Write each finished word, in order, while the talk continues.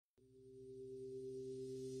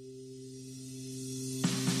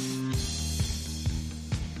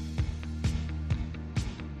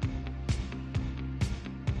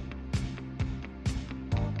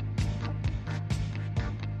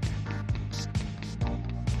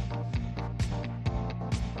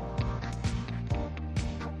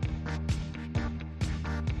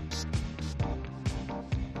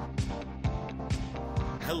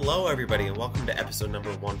Hello, everybody, and welcome to episode number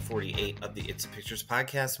 148 of the It's a Pictures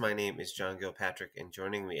podcast. My name is John Gilpatrick, and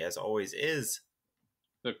joining me, as always, is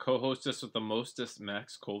the co-hostess with the mostest,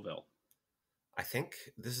 Max Colville. I think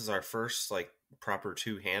this is our first proper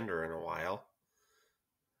two-hander in a while.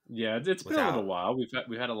 Yeah, it's been a little while. We've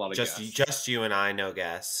had a lot of guests. Just you and I, no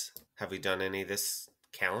guests. Have we done any this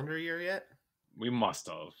calendar year yet? We must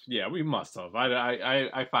have. Yeah, we must have.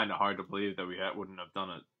 I find it hard to believe that we wouldn't have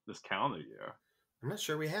done it this calendar year. I'm not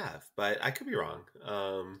sure we have, but I could be wrong.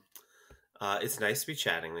 It's nice to be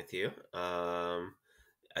chatting with you.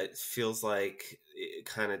 It feels like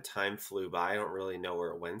kind of time flew by. I don't really know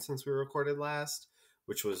where it went since we recorded last,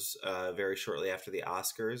 which was very shortly after the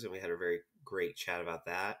Oscars, and we had a very great chat about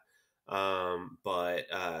that. But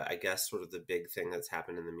I guess sort of the big thing that's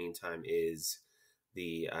happened in the meantime is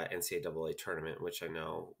the NCAA tournament, which I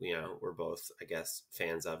know, we're both, I guess,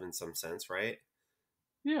 fans of in some sense, right?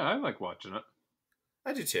 Yeah, I like watching it.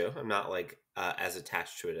 I do too. I'm not as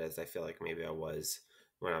attached to it as I feel like maybe I was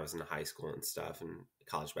when I was in high school and stuff, and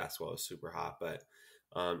college basketball was super hot, but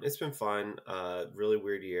it's been fun. Really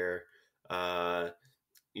weird year.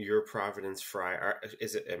 Your Providence Friar,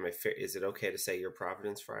 is it okay to say your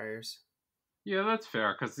Providence Friars? Yeah, that's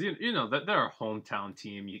fair, because you know that they're a hometown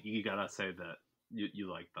team. You gotta say that you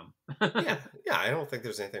like them. yeah, I don't think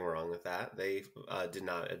there's anything wrong with that. They did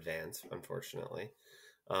not advance, unfortunately.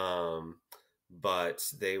 But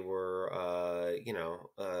they were,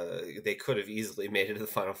 they could have easily made it to the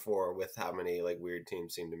Final Four with how many weird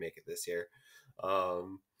teams seem to make it this year.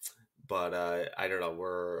 But I don't know.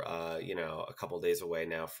 We're, a couple days away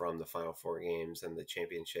now from the Final Four games and the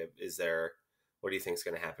championship. What do you think is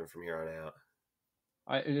going to happen from here on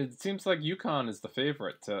out? It seems like UConn is the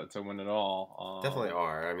favorite to win it all. Definitely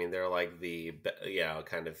are. I mean, they're the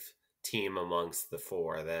kind of team amongst the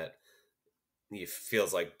four that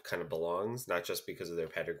feels like kind of belongs, not just because of their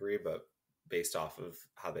pedigree, but based off of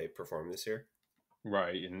how they performed this year.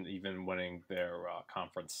 Right, and even winning their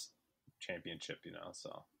conference championship,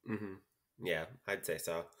 so. Mm-hmm. Yeah, I'd say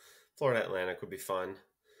so. Florida Atlantic would be fun.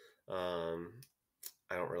 I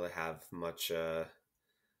don't really have much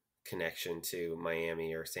connection to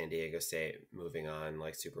Miami or San Diego State moving on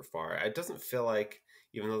super far. It doesn't feel like,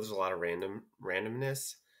 even though there's a lot of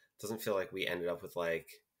randomness, it doesn't feel like we ended up with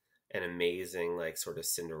an amazing sort of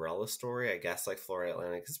Cinderella story. I guess Florida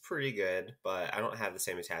Atlantic is pretty good, but I don't have the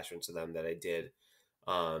same attachment to them that I did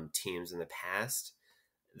teams in the past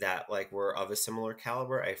that were of a similar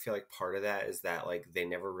caliber. I feel like part of that is that they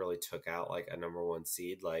never really took out a number one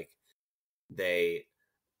seed. They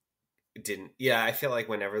didn't. Yeah, I feel like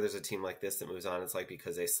whenever there's a team like this that moves on, it's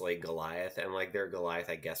because they slayed Goliath, and their Goliath,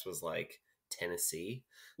 I guess, was Tennessee.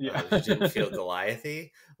 Yeah, who didn't feel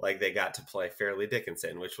Goliathy. They got to play Fairleigh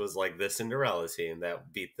Dickinson, which was the Cinderella team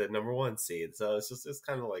that beat the number one seed. So it's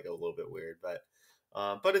kind of a little bit weird, but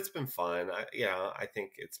it's been fun. I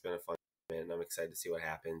think it's been a fun tournament, and I'm excited to see what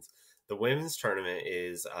happens. The women's tournament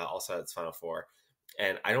is also at its Final Four,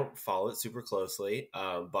 and I don't follow it super closely,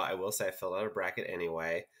 but I will say I filled out a bracket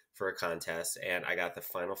anyway for a contest, and I got the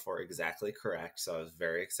Final Four exactly correct, so I was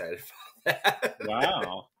very excited about that.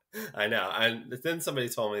 Wow. I know. And then somebody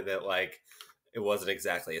told me that it wasn't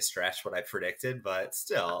exactly a stretch what I predicted, but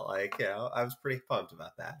still, I was pretty pumped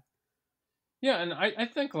about that. Yeah, and I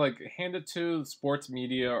think hand it to sports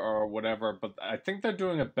media or whatever, but I think they're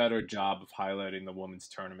doing a better job of highlighting the women's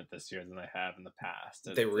tournament this year than they have in the past.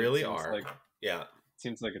 They really are. Yeah. It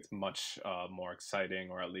seems like it's much more exciting,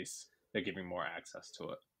 or at least they're giving more access to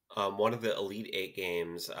it. One of the Elite Eight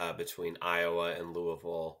games between Iowa and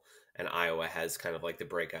Louisville, and Iowa has kind of the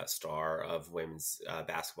breakout star of women's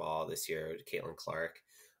basketball this year, Caitlin Clark.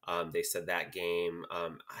 They said that game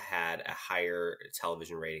had a higher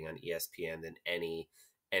television rating on ESPN than any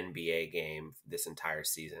NBA game this entire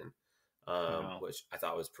season, Wow. which I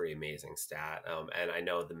thought was a pretty amazing stat. And I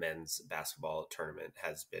know the men's basketball tournament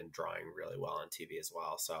has been drawing really well on TV as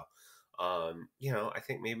well. So, I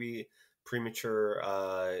think maybe premature,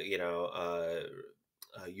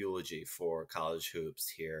 eulogy for college hoops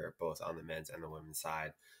here, both on the men's and the women's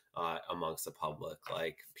side, amongst the public.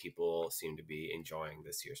 People seem to be enjoying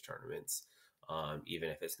this year's tournaments, even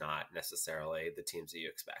if it's not necessarily the teams that you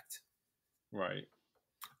expect. Right.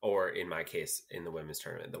 Or in my case, in the women's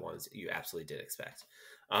tournament, the ones you absolutely did expect.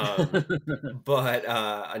 But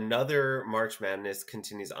another March Madness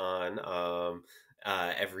continues on.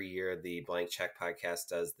 Every year, the Blank Check podcast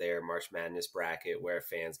does their March Madness bracket, where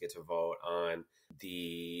fans get to vote on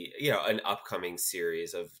an upcoming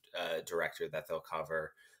series of director that they'll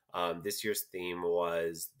cover. This year's theme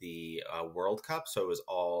was the World Cup, so it was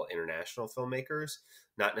all international filmmakers,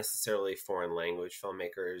 not necessarily foreign language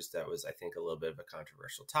filmmakers. That was, I think, a little bit of a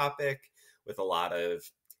controversial topic, with a lot of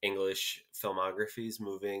English filmographies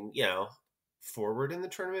moving, forward in the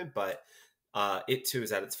tournament. But it too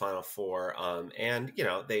is at its final four, and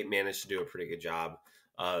they managed to do a pretty good job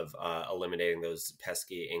of eliminating those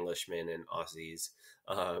pesky Englishmen and Aussies.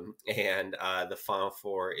 And the final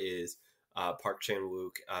four is Park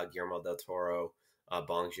Chan-wook, Guillermo del Toro,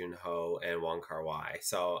 Bong Joon-ho, and Wong Kar-wai.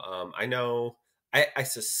 So I know, I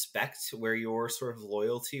suspect where your sort of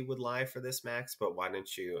loyalty would lie for this, Max, but why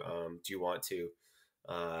don't you, do you want to,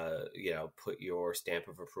 put your stamp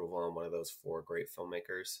of approval on one of those four great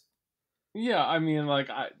filmmakers? Yeah, I mean, like,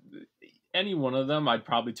 any one of them, I'd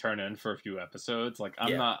probably turn in for a few episodes. Like,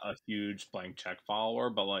 I'm Yeah. not a huge blank check follower,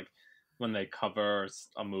 but like, when they cover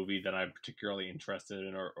a movie that I'm particularly interested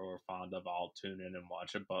in or fond of, I'll tune in and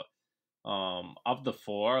watch it. But of the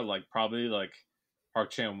four, like, probably like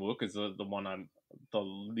Park Chan Wook is the one I'm the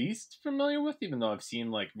least familiar with, even though I've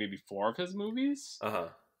seen like maybe four of his movies. Uh-huh.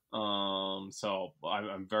 So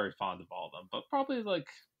I'm very fond of all of them, but probably like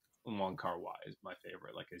Wong Kar-wai is my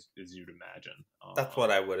favorite, like as you'd imagine. That's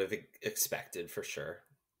what I would have expected for sure.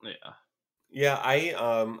 Yeah. Yeah,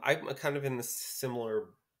 I'm kind of in the similar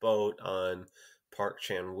boat on Park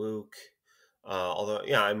Chan-wook. Although,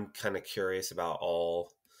 yeah, I'm kind of curious about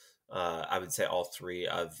all. I would say all three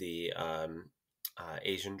of the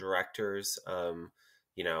Asian directors.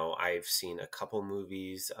 I've seen a couple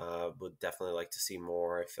movies. Would definitely like to see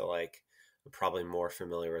more. I feel like I'm probably more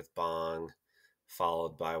familiar with Bong,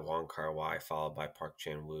 followed by Wong Kar-wai, followed by Park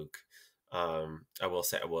Chan-wook. I will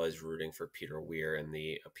say I was rooting for Peter Weir in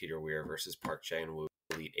the Peter Weir versus Park Chan-wook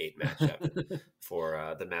Elite Eight matchup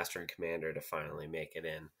for the Master and Commander to finally make it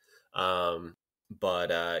in.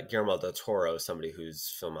 But Guillermo del Toro is somebody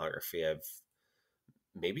whose filmography I've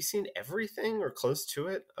maybe seen everything or close to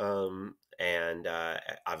it. And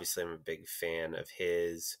obviously I'm a big fan of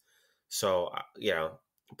his. So,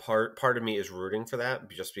 part of me is rooting for that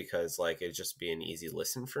just because like it'd just be an easy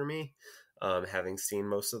listen for me, having seen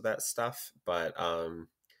most of that stuff. But,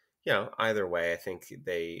 either way, I think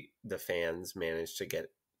the fans managed to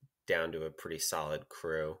get down to a pretty solid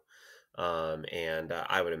crew. And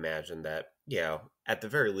I would imagine that, at the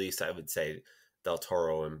very least, I would say Del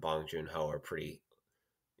Toro and Bong Joon-ho are pretty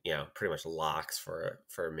much locks for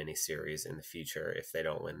a miniseries in the future if they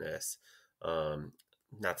don't win this.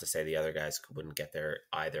 Not to say the other guys wouldn't get there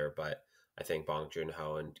either, but I think Bong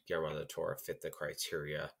Joon-ho and Guillermo del Toro fit the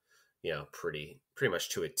criteria, pretty much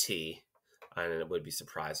to a T, and it would be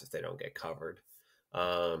surprised if they don't get covered.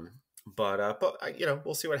 But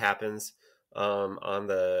we'll see what happens. On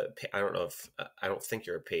the, I don't think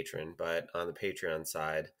you're a patron, but on the Patreon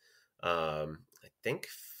side, I think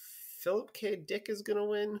Philip K. Dick is going to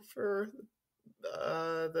win for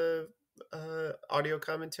the audio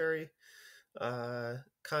commentary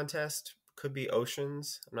contest. Could be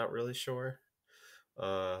Oceans. I'm not really sure.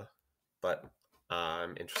 But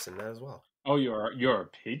I'm interested in that as well. Oh, you're a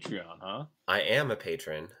Patreon, huh? I am a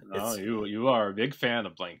patron. Oh, you are a big fan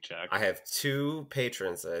of Blank Check. I have two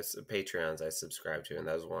Patreons I subscribe to, and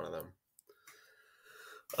that was one of them.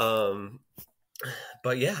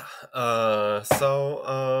 But yeah,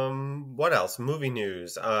 what else? Movie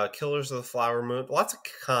news, Killers of the Flower Moon, lots of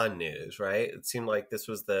con news, right? It seemed like this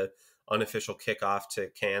was the unofficial kickoff to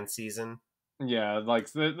Cannes season. Yeah,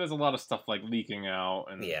 like there's a lot of stuff like leaking out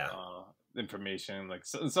and information, like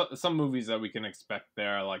some movies that we can expect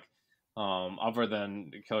there, like other than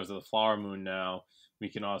Killers of the Flower Moon now, we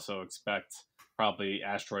can also expect probably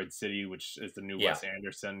Asteroid City, which is the new Wes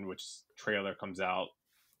Anderson, which trailer comes out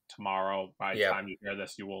tomorrow. By the time you hear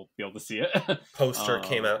this, you will be able to see it. Poster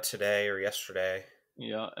came out today or yesterday.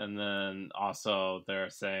 Yeah, and then also they're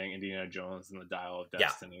saying Indiana Jones and the Dial of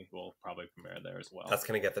Destiny will probably premiere there as well. That's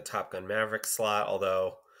going to get the Top Gun Maverick slot,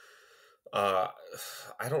 although I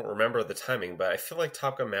don't remember the timing, but I feel like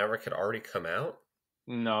Top Gun Maverick had already come out.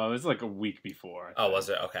 No, it was like a week before. Oh, was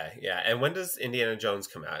it? Okay, yeah. And when does Indiana Jones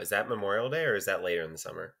come out? Is that Memorial Day or is that later in the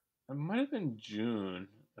summer? It might have been June.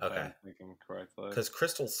 Okay, I'm thinking correctly. Because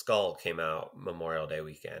Crystal Skull came out Memorial Day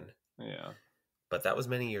weekend. Yeah, but that was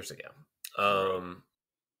many years ago.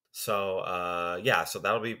 So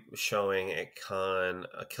that'll be showing at Cannes,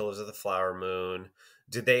 Killers of the Flower Moon.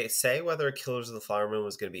 Did they say whether Killers of the Flower Moon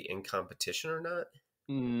was going to be in competition or not?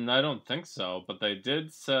 I don't think so, but they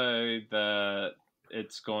did say that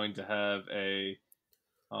it's going to have a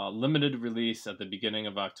limited release at the beginning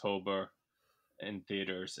of October in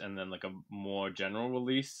theaters, and then like a more general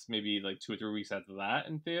release maybe like 2 or 3 weeks after that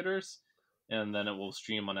in theaters, and then it will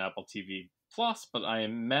stream on Apple TV Plus, but I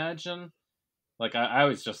imagine, like I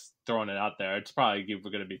was just throwing it out there. It's probably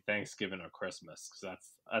going to be Thanksgiving or Christmas because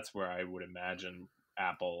that's where I would imagine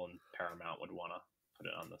Apple and Paramount would want to put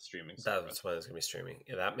it on the streaming service. That's when it's going to be streaming.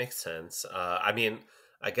 Yeah, that makes sense. I mean,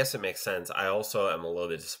 I guess it makes sense. I also am a little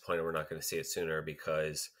bit disappointed we're not going to see it sooner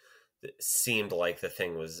because it seemed like the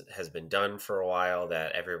thing has been done for a while,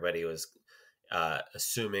 that everybody was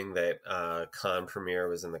assuming that Con premiere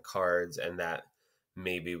was in the cards and that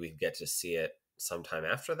maybe we'd get to see it sometime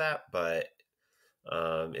after that, but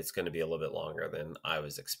it's going to be a little bit longer than I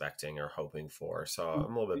was expecting or hoping for. So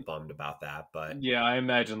I'm a little bit bummed about that. But yeah, I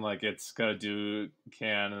imagine like it's going to do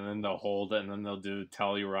Can and then they'll hold it and then they'll do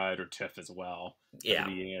Telluride or TIFF as well at the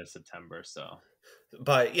beginning of September. So,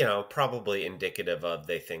 but probably indicative of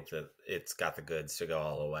they think that it's got the goods to go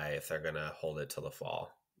all the way if they're going to hold it till the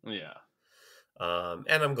fall. Yeah.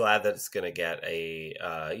 And I'm glad that it's going to get a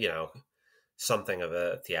something of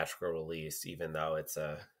a theatrical release, even though it's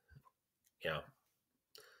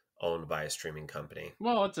owned by a streaming company.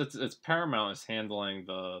 Well, it's Paramount is handling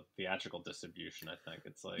the theatrical distribution. I think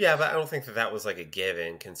it's like, yeah, but I don't think that was like a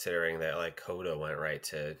given, considering that like Coda went right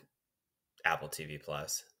to Apple TV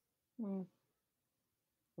Plus.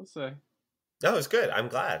 Let's say. No, it's good. I'm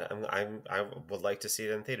glad. I would like to see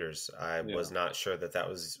it in theaters. I was not sure that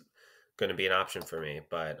was going to be an option for me,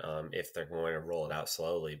 but if they're going to roll it out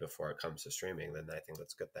slowly before it comes to streaming, then I think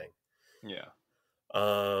that's a good thing. Yeah.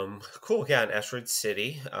 Cool. Yeah, and Asteroid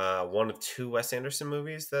City, one of 2 Wes Anderson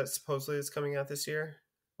movies that supposedly is coming out this year.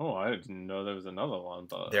 Oh, I didn't know there was another one,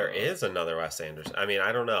 but there is another Wes Anderson. I mean,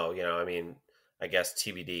 I don't know. I guess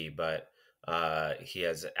TBD, but he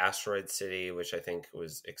has Asteroid City, which I think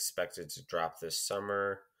was expected to drop this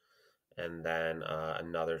summer, and then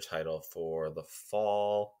another title for the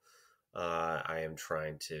fall. I am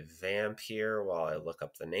trying to vamp here while I look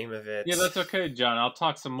up the name of it. Yeah, that's okay, John. I'll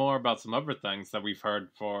talk some more about some other things that we've heard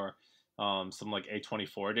for some like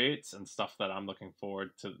A24 dates and stuff that I'm looking forward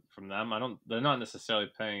to from them. They're not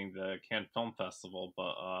necessarily playing the Cannes Film Festival,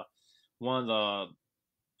 but one of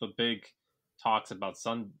the big talks about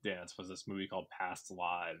Sundance was this movie called Past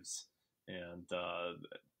Lives, and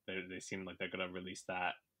they seem like they're going to release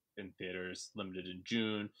that in theaters, limited in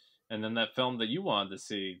June. And then that film that you wanted to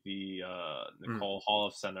see, the Nicole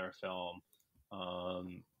Holofcener film,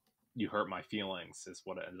 You Hurt My Feelings, is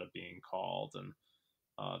what it ended up being called. And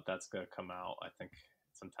that's going to come out, I think,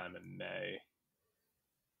 sometime in May.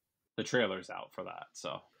 The trailer's out for that,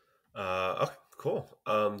 so. Okay, cool.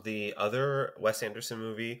 The other Wes Anderson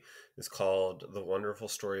movie is called The Wonderful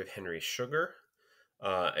Story of Henry Sugar.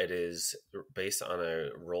 It is based on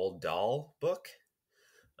a Roald Dahl book.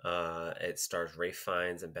 It stars Ralph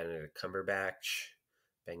Fiennes and Benedict Cumberbatch,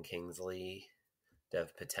 Ben Kingsley,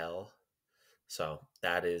 Dev Patel. So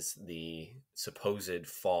that is the supposed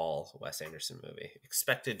fall Wes Anderson movie.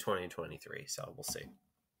 Expected 2023, so we'll see.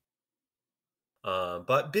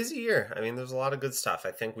 But busy year. I mean, there's a lot of good stuff.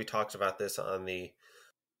 I think we talked about this on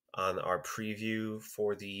our preview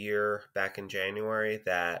for the year back in January,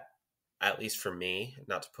 that at least for me,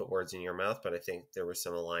 not to put words in your mouth, but I think there was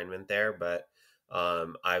some alignment there. But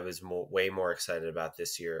I was way more excited about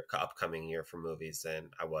this upcoming year for movies than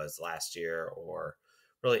I was last year, or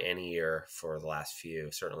really any year for the last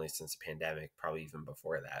few, certainly since the pandemic, probably even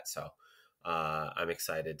before that. So I'm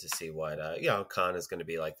excited to see what, Cannes is going to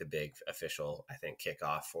be like the big official, I think,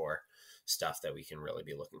 kickoff for stuff that we can really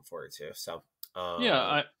be looking forward to. So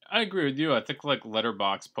yeah, I agree with you. I think like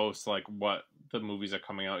Letterboxd posts like what the movies are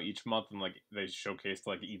coming out each month, and like they showcased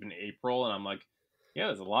like even April, and I'm like, yeah,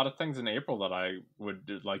 there's a lot of things in April that I would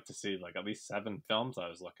like to see, like at least 7 films I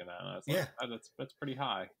was looking at. And I was like, oh, that's pretty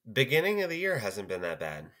high. Beginning of the year hasn't been that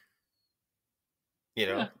bad.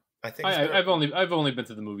 Yeah. I think I've only been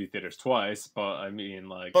to the movie theaters twice, but I mean,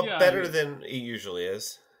 like, but better than it usually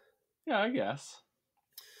is. Yeah, I guess.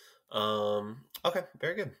 Okay,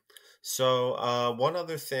 very good. So one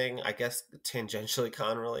other thing, I guess tangentially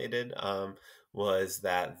Cannes related, was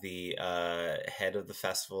that the head of the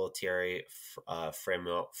festival, Thierry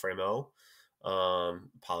Frémaux,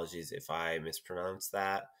 apologies if I mispronounced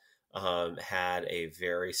that, had a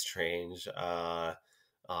very strange, I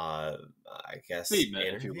guess, statement,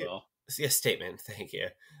 interview. if you will. Yeah, statement, thank you,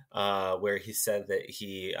 where he said that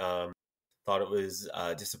he thought it was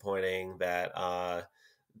disappointing that I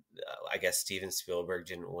guess Steven Spielberg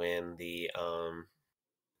didn't win the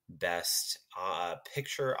Best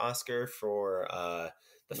Picture Oscar for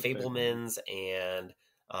The Fabelmans, and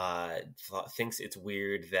thinks it's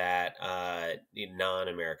weird that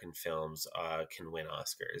non-American films can win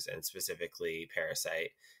Oscars, and specifically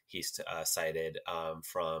Parasite. He's cited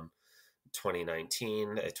from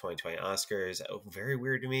 2019, 2020 Oscars. Very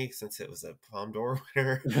weird to me since it was a Palme d'Or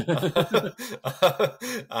winner.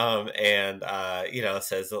 And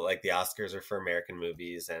says that like the Oscars are for American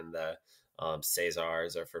movies and the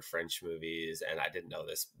Césars are for French movies. And I didn't know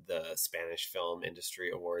this. The Spanish Film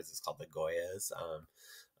Industry Awards is called the Goyas,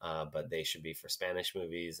 but they should be for Spanish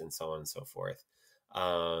movies and so on and so forth.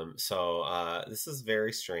 So this is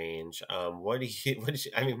very strange. What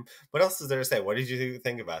else is there to say? What did you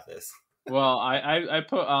think about this? Well, I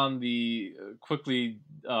put on the quickly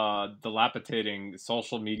dilapidating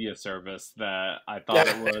social media service that I thought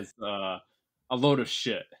it was a load of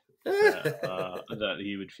shit that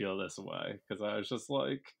he would feel this way, because I was just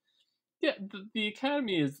like, yeah, the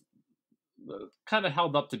Academy is kind of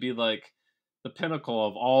held up to be like the pinnacle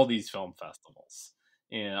of all these film festivals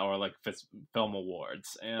or like film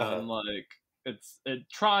awards, and like it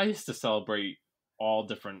tries to celebrate all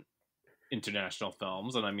different international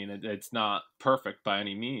films, and I mean it's not perfect by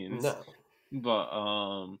any means, no, but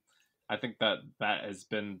I think that has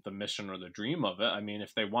been the mission or the dream of it. I mean,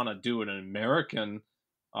 if they want to do an American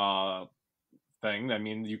thing, I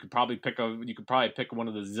mean, you could probably pick one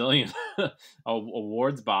of the zillion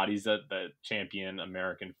awards bodies that champion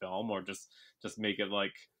American film, or just make it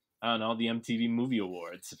like, I don't know, the MTV Movie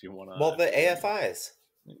Awards if you want to. Well, the AFIs.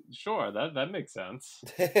 Sure, that makes sense.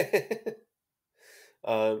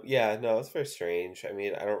 Yeah, no, it's very strange. I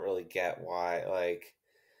mean, I don't really get why. Like,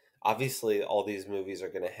 obviously, all these movies are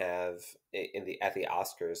going to have at the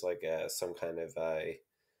Oscars like some kind of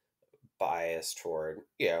bias toward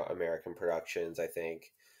American productions. I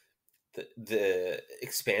think the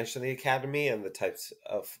expansion of the Academy and the types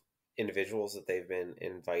of individuals that they've been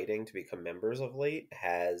inviting to become members of late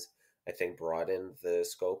has, I think, broadened the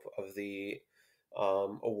scope of the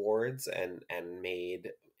awards and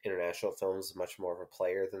made international films much more of a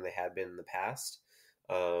player than they had been in the past.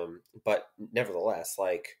 But nevertheless,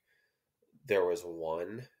 like, there was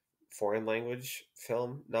one foreign language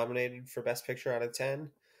film nominated for Best Picture out of 10.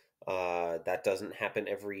 That doesn't happen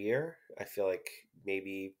every year. I feel like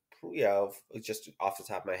maybe, just off the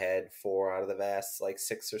top of my head, 4 out of the last like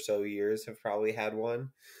 6 or so years have probably had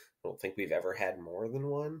one. I don't think we've ever had more than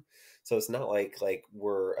one. So it's not like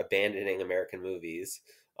we're abandoning American movies.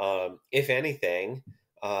 If anything,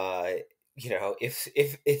 if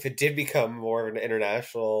it did become more of an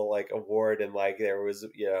international like award, and like there was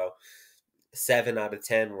 7 out of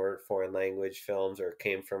 10 were foreign language films or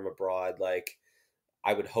came from abroad, like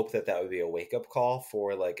I would hope that would be a wake up call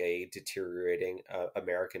for like a deteriorating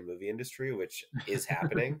American movie industry, which is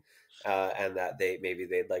happening, and that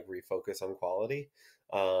they'd like refocus on quality,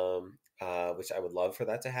 which I would love for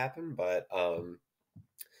that to happen. But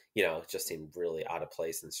it just seemed really out of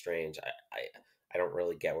place and strange. I don't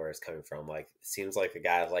really get where it's coming from. Like, it seems like the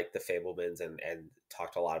guy liked The Fabelmans and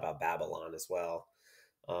talked a lot about Babylon as well.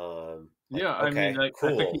 I mean, like,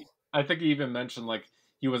 cool. I think he even mentioned like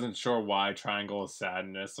he wasn't sure why Triangle of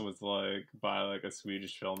Sadness was like by like a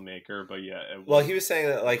Swedish filmmaker, but yeah. Well, he was saying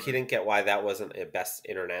that like he didn't get why that wasn't a Best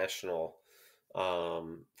International,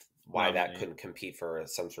 why that couldn't compete for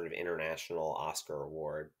some sort of international Oscar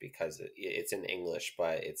award, because it's in English,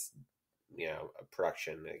 but it's a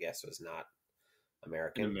production, I guess, was not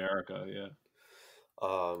American. In America, yeah.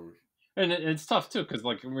 And it's tough too, because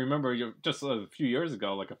like remember, just a few years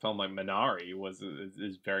ago, like a film like Minari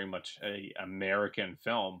is very much a American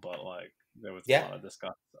film, but like there was a lot of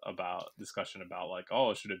discussion about like,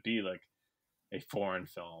 oh, should it be like a foreign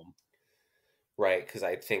film? Right, because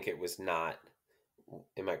I think it was not.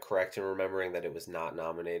 Am I correct in remembering that it was not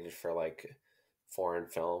nominated for like foreign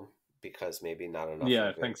film because maybe not enough? Yeah,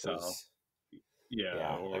 I think so. Yeah.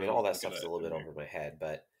 I mean, all that stuff's a little bit over my head,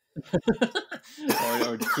 but.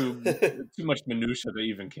 or too much minutia to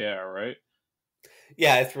even care, right?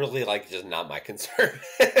 Yeah, it's really like just not my concern.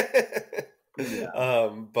 Yeah.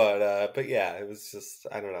 But yeah, it was just,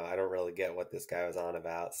 I don't know, I don't really get what this guy was on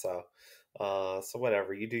about. So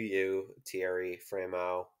whatever, you do you, Thierry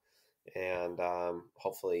Frémaux, and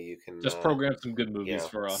hopefully you can just program some good movies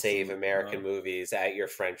for us. Save American movies at your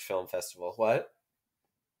French film festival. What?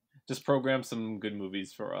 Just program some good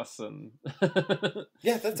movies for us, and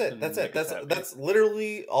yeah, that's it. That's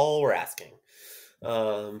literally all we're asking.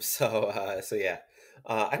 So yeah.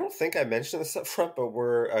 I don't think I mentioned this up front, but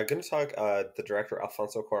we're going to talk the director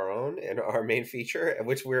Alfonso Cuaron in our main feature,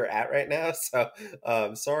 which we're at right now. So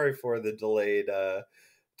sorry for the delayed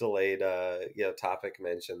topic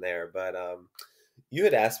mention there, but you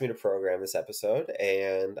had asked me to program this episode,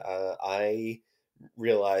 and I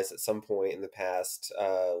realized at some point in the past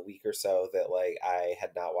week or so that like I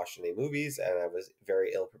had not watched any movies, and I was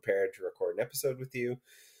very ill prepared to record an episode with you.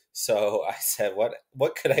 So I said,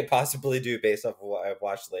 what could I possibly do based off of what I've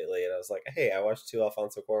watched lately? And I was like, hey, I watched 2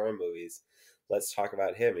 Alfonso Cuaron movies. Let's talk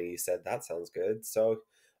about him. And he said, that sounds good. So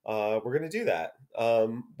we're going to do that.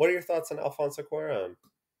 What are your thoughts on Alfonso Cuaron?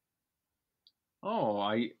 Oh,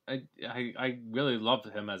 I really loved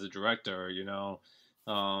him as a director.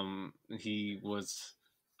 He was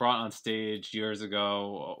brought on stage years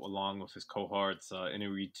ago along with his cohorts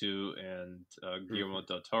Inarritu and Guillermo Mm-hmm.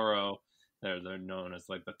 del Toro. They're known as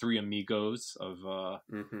like the three amigos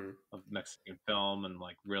Mm-hmm. of Mexican film, and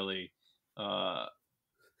like really uh,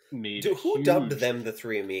 made a Who dubbed huge. them the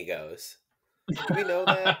Three Amigos? Do we know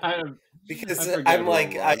that? I Because forget I'm who it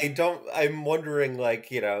like, was. I'm wondering, like,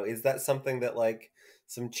 is that something that, like,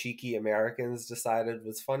 some cheeky Americans decided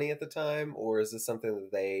was funny at the time, or is this something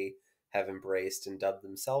that they have embraced and dubbed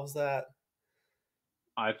themselves that?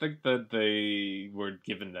 I think that they were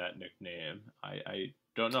given that nickname. I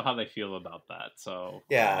don't know how they feel about that. So,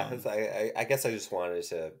 Yeah, I guess I just wanted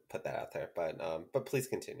to put that out there, but please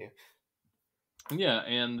continue. yeah,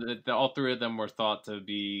 and all three of them were thought to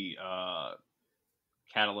be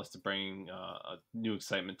catalyst to bring a new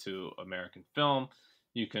excitement to American film.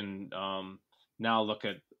 You can now look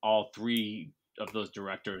at all three of those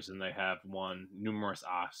directors, and they have won numerous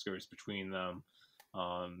Oscars between them.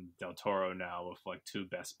 Del Toro now with like two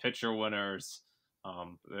Best Picture winners,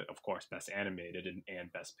 of course, Best Animated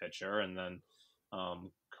and Best Picture, and then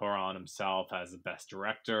Cuarón himself has the Best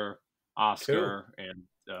Director Two. Oscar and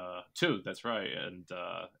two. That's right, and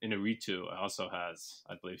Inarritu also has,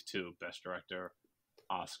 I believe, two Best Director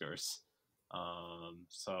Oscars.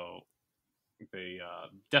 So they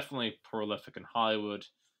definitely prolific in Hollywood.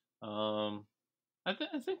 Um, I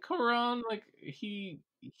think Cuarón, like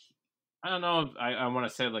I don't know. If I want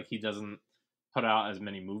to say like he doesn't put out as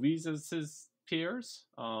many movies as his peers.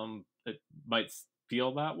 It might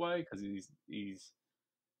feel that way because he's.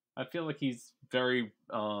 I feel like he's very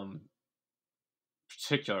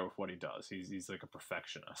particular with what he does. He's like a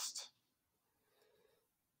perfectionist.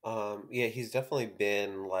 Yeah, he's definitely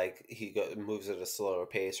been like moves at a slower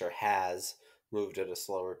pace, or has moved at a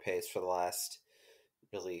slower pace for the last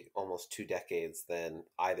really almost 2 decades than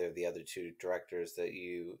either of the other two directors that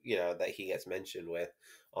that he gets mentioned with.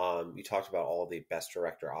 You talked about all the best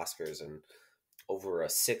director Oscars, and over a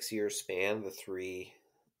 6 year span, the three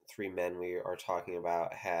men we are talking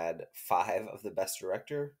about had five of the best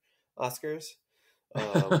director Oscars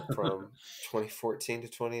from 2014 to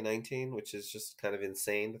 2019, which is just kind of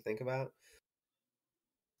insane to think about.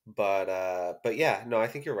 But yeah, no, I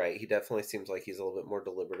think you're right. He definitely seems like he's a little bit more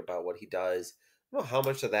deliberate about what he does. I don't know how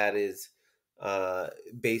much of that is uh,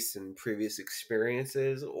 based in previous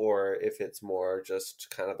experiences, or if it's more just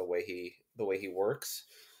kind of the way he works.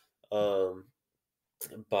 Um,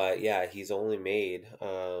 but yeah, he's only made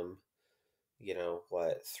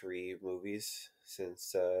what, three movies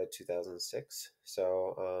since 2006.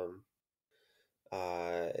 So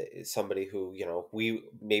somebody who we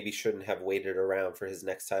maybe shouldn't have waited around for his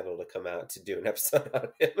next title to come out to do an episode on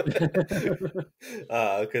him,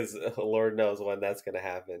 because Lord knows when that's going to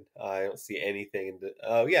happen. I don't see anything.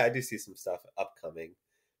 Oh yeah, I do see some stuff upcoming,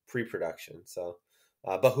 pre-production. So,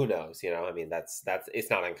 but who knows? I mean, that's it's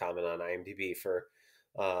not uncommon on IMDb for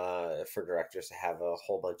directors to have a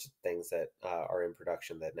whole bunch of things that are in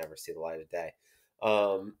production that never see the light of day.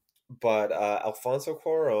 Um, but Alfonso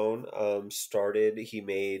Cuarón he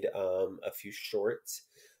made a few shorts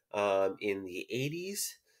in the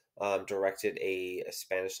 80s, directed a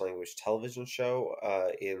Spanish language television show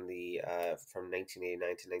in the from 1989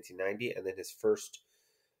 to 1990, and then his first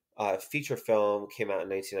feature film came out in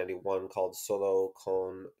 1991 called Solo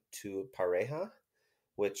con tu pareja,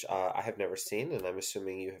 which I have never seen, and I'm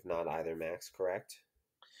assuming you have not either, Max, correct?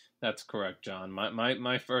 That's correct, John.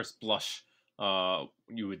 My first blush,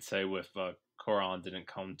 you would say, with Coron didn't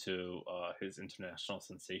come to his international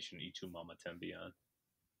sensation "Y tu Mama Tambien."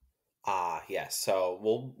 Ah, yes. So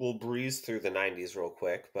we'll breeze through the '90s real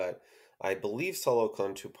quick, but I believe Solo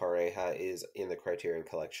con tu pareja is in the Criterion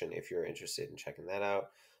Collection if you're interested in checking that out.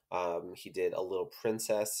 He did A Little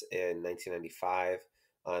Princess in 1995,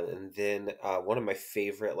 and then one of my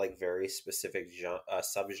favorite, like, very specific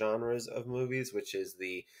subgenres of movies, which is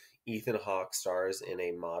the Ethan Hawke stars in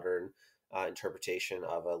a modern interpretation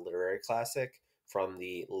of a literary classic from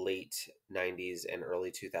the late '90s and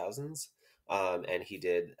early 2000s. And he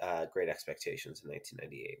did Great Expectations in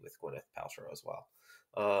 1998 with Gwyneth Paltrow as well.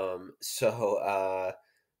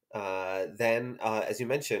 Then, as you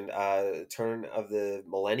mentioned, turn of the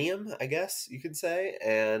millennium, I guess you could say,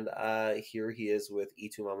 and here he is with Y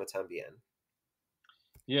tu Mama Tambien.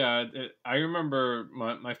 Yeah, I remember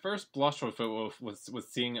my first blush with it was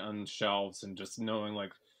seeing it on shelves and just knowing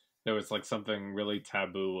like there was like something really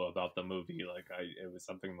taboo about the movie. Like it was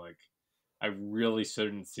something like I really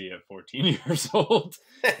shouldn't see it 14 years old,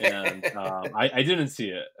 and I didn't see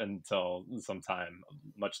it until sometime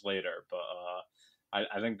much later. But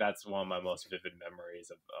I think that's one of my most vivid memories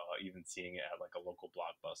of even seeing it at like a local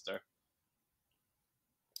blockbuster.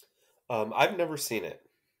 I've never seen it.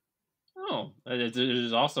 Oh, it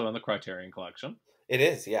is also in the Criterion Collection. It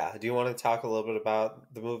is, yeah. Do you want to talk a little bit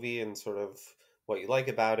about the movie and sort of what you like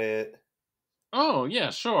about it? Oh yeah,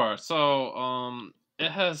 sure. So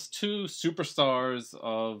it has two superstars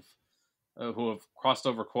of who have crossed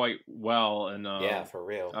over quite well Yeah, for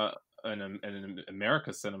real. uh, in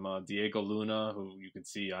America cinema. Diego Luna, who you can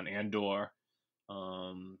see on Andor,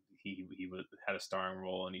 had a starring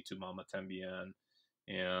role in Y Tu Mama Tambien,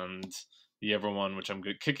 and the other one, which I'm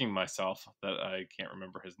kicking myself that I can't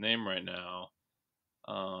remember his name right now.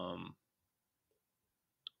 Um,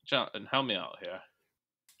 John, help me out here.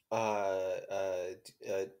 Oh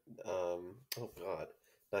God,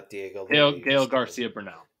 not Diego Luna. Gail Garcia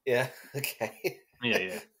Bernal. Yeah. Okay.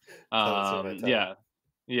 Yeah. Yeah.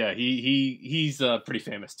 Yeah. He's pretty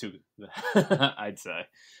famous too. I'd say.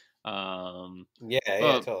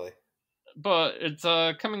 Yeah, totally. But it's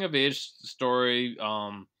a coming of age story.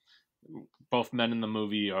 Both men in the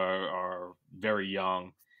movie are very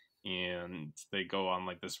young, and they go on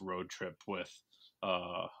like this road trip with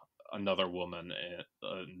another woman,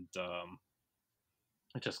 and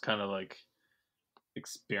just kind of like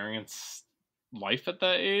experience life at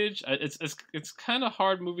that age. It's kind of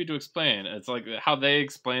hard movie to explain. It's like how they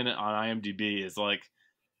explain it on IMDb is like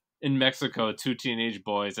in Mexico, two teenage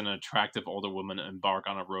boys and an attractive older woman embark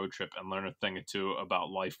on a road trip and learn a thing or two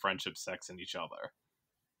about life, friendship, sex, and each other.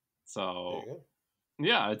 So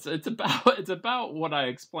yeah, it's about it's about what I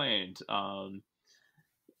explained.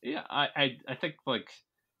 Yeah, I think like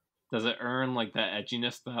does it earn like that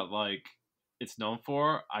edginess that like it's known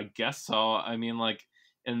for? I guess so. I mean, like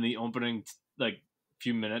in the opening like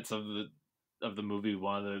few minutes of the movie,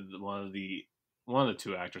 one of the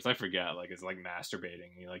two actors, I forget, like is like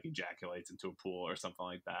masturbating. He like ejaculates into a pool or something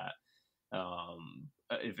like that.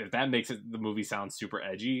 If that makes the movie sound super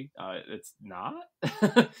edgy, it's not.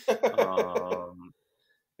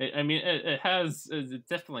 I mean, it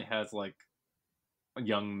definitely has like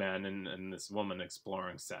young men and this woman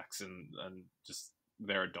exploring sex and just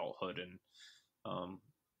their adulthood and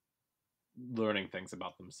learning things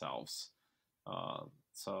about themselves.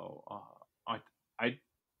 So I I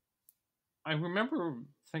I remember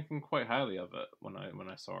thinking quite highly of it when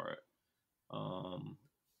I saw it. Um,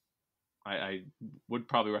 I would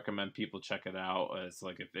probably recommend people check it out as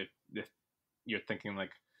like if you're thinking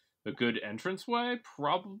like a good entrance way,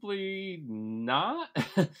 probably not.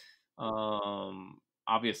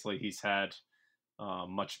 Obviously he's had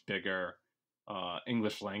much bigger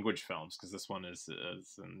English language films because this one is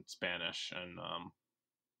in Spanish, and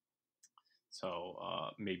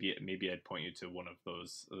so maybe I'd point you to one of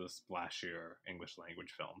those splashier English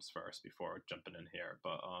language films first before jumping in here.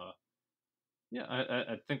 But yeah,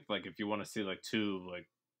 I think like if you want to see like two like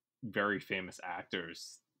very famous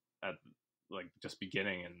actors at like just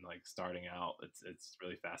beginning and like starting out, it's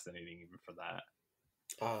really fascinating even for that.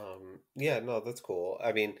 Yeah, no, that's cool.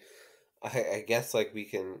 I mean, I guess like we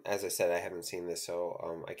can, as I said, I haven't seen this,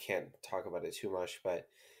 so I can't talk about it too much. But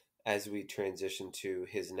as we transition to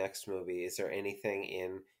his next movie, is there anything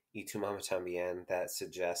in Y Tu Mama Tambien that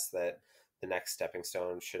suggests that the next stepping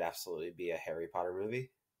stone should absolutely be a Harry Potter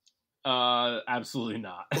movie? Absolutely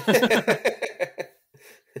not.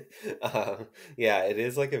 Yeah, it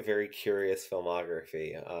is like a very curious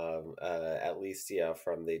filmography. At least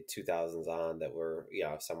from the 2000s on that we're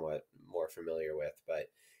somewhat more familiar with. But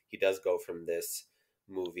he does go from this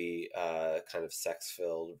movie, kind of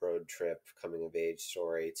sex-filled road trip, coming of age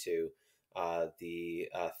story to the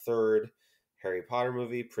third Harry Potter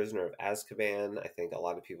movie, Prisoner of Azkaban. I think a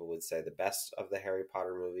lot of people would say the best of the Harry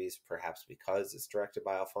Potter movies, perhaps because it's directed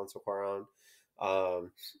by Alfonso Cuaron.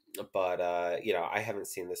 Um, but I haven't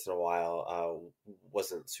seen this in a while.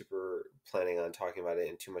 Wasn't super planning on talking about it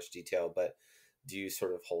in too much detail, but do you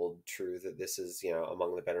sort of hold true that this is,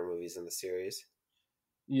 among the better movies in the series?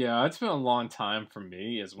 Yeah, it's been a long time for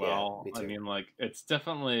me as Yeah, well. me I too. mean, like it's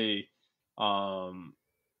definitely um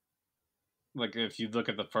like if you look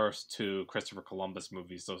at the first two Christopher Columbus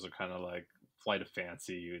movies, those are kind of like Flight of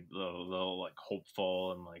Fancy, a little like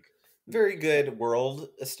hopeful and like Very good world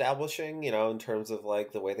establishing, in terms of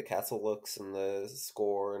like the way the castle looks and the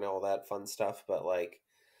score and all that fun stuff, but like,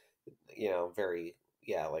 very,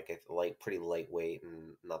 yeah, like a pretty lightweight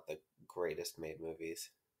and not the greatest made movies.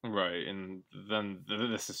 right. And then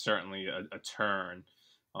this is certainly a turn.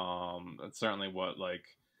 It's certainly what like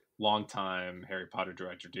longtime Harry Potter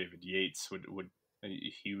director David Yates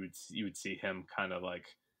you would see him kind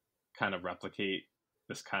of replicate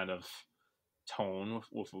this kind of tone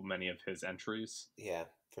with many of his entries. Yeah,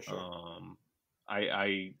 for sure.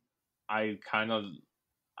 I kind of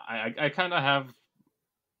have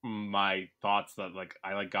my thoughts that like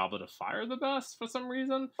I like Goblet of Fire the best for some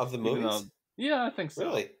reason. Of the movies? Yeah, I think so.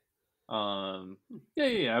 Really?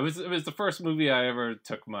 Yeah. It was the first movie I ever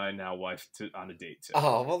took my now wife on a date to.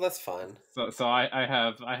 Oh, well, that's fun. So I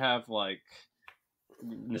have like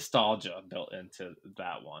nostalgia built into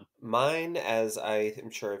that one. Mine, as I am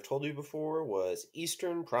sure I've told you before, was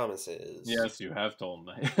Eastern Promises. Yes, you have told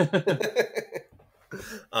me.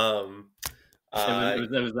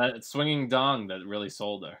 It was that swinging dong that really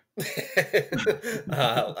sold her.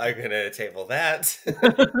 I'm gonna table that.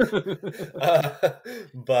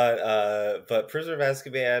 But Prisoner of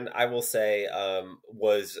Azkaban, I will say,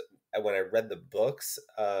 was when I read the books,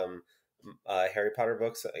 Harry Potter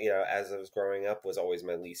books, as I was growing up, was always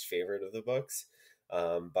my least favorite of the books.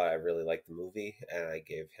 But I really liked the movie, and I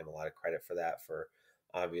gave him a lot of credit for that for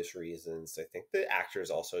obvious reasons. I think the actors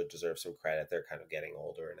also deserve some credit. They're kind of getting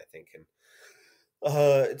older, and I think can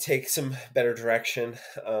take some better direction.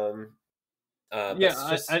 I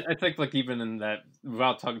think like even in that,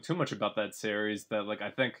 without talking too much about that series, that like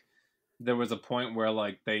I think there was a point where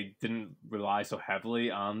like they didn't rely so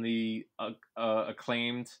heavily on the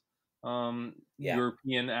acclaimed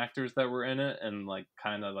European actors that were in it, and like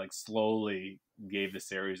kind of like slowly gave the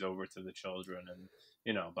series over to the children. And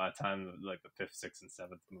by the time like the 5th, 6th, and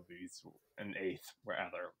 7th movies and 8th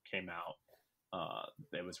rather came out,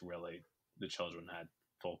 it was really the children had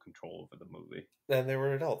full control over the movie, and they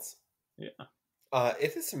were adults. Yeah.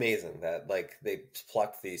 It is amazing that like they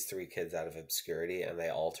plucked these 3 kids out of obscurity, and they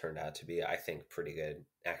all turned out to be, I think, pretty good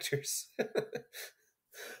actors.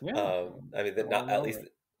 Yeah. I mean, not at least.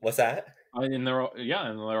 What's that? And they're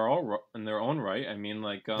all in their own right. I mean,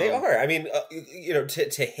 like they are. I mean,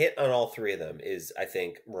 to hit on all 3 of them is, I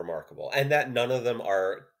think, remarkable, and that none of them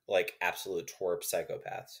are like absolute twerp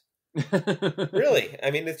psychopaths. Really,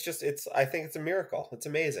 I mean, I think it's a miracle. It's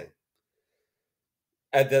amazing.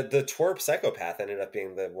 The twerp psychopath ended up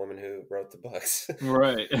being the woman who wrote the books.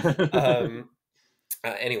 Right.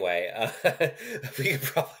 Anyway, we can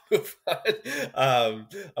probably move on.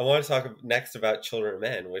 I want to talk next about Children of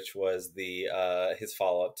Men, which was his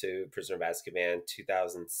follow-up to Prisoner of Azkaban.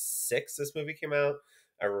 2006 this movie came out.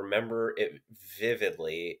 I remember it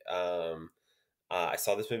vividly. I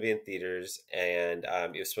saw this movie in theaters, and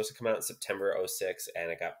it was supposed to come out in September 2006,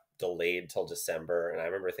 and it got delayed till December. And I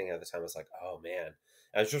remember thinking at the time, I was like, oh man.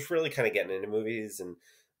 I was just really kind of getting into movies and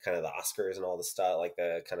kind of the Oscars and all the stuff, like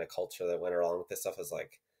the kind of culture that went along with this stuff. I was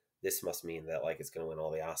like, this must mean that like it's going to win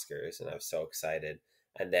all the Oscars, and I was so excited.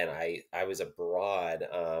 And then I was abroad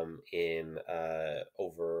in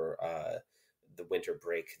over the winter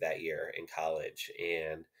break that year in college,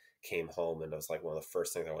 and came home, and it was like one of the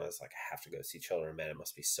first things I wanted was like, I have to go see Children of Men. It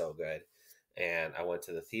must be so good. And I went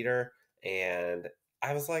to the theater, and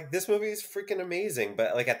I was like, this movie is freaking amazing.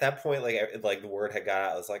 But like at that point, like the word had got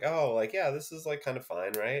out. I was like, oh, like, yeah, this is like kind of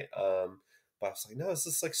fine, right? But I was like, no, this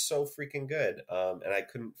is like so freaking good. And I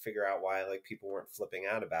couldn't figure out why like people weren't flipping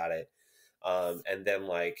out about it. And then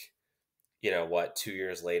like, 2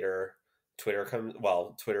 years later,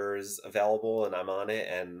 Twitter is available, and I'm on it,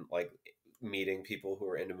 and like meeting people who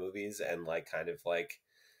are into movies, and like kind of like,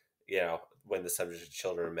 when the subject of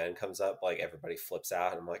Children of Men comes up, like everybody flips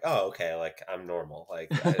out, and I'm like, oh, okay, like I'm normal. Like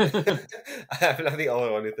I'm not the only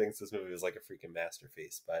one who thinks this movie was like a freaking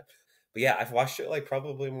masterpiece. But yeah, I've watched it like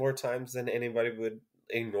probably more times than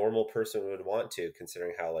a normal person would want to,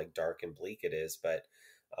 considering how like dark and bleak it is. But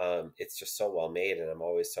it's just so well made, and I'm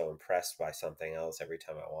always so impressed by something else every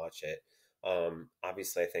time I watch it.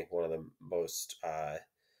 Obviously, I think one of the most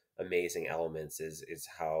amazing elements is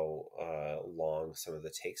how long some of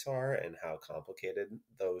the takes are, and how complicated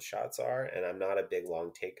those shots are. And I'm not a big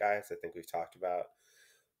long take guy, as I think we've talked about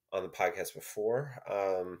on the podcast before.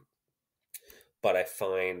 But I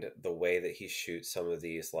find the way that he shoots some of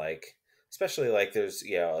these, like especially like there's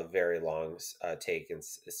a very long take and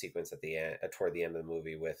sequence at the end, toward the end of the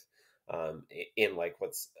movie, with in like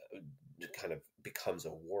what's kind of becomes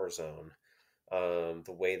a war zone.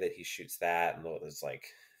 The way that he shoots that, and there's like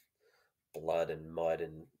blood and mud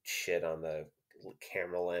and shit on the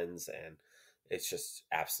camera lens, and it's just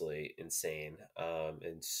absolutely insane,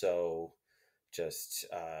 and so just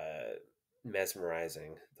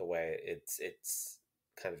mesmerizing the way it's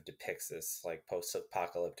kind of depicts this like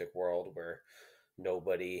post-apocalyptic world where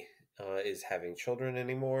nobody is having children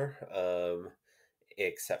anymore,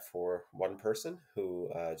 except for one person who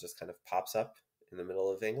just kind of pops up in the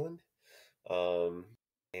middle of England.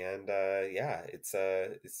 And yeah, it's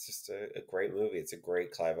just a great movie. It's a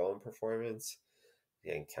great Clive Owen performance.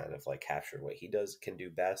 And kind of like captured what he can do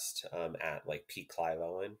best at like peak Clive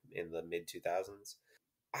Owen in the mid 2000s.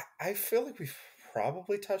 I feel like we've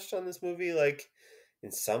probably touched on this movie like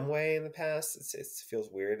in some way in the past. It feels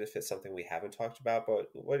weird if it's something we haven't talked about, but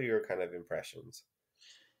what are your kind of impressions?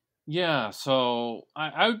 Yeah, so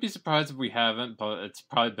I would be surprised if we haven't, but it's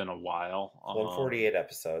probably been a while. 148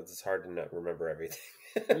 episodes. It's hard to not remember everything.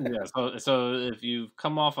 Yeah, so if you've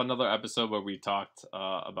come off another episode where we talked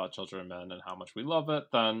about Children of Men and how much we love it,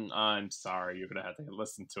 then I'm sorry, you're gonna have to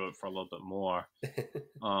listen to it for a little bit more.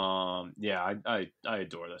 Yeah, I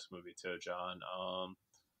adore this movie too, John.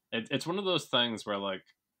 It's one of those things where like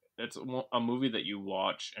it's a movie that you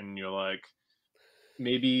watch and you're like,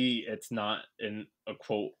 maybe it's not in a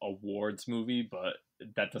quote awards movie, but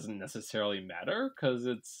that doesn't necessarily matter because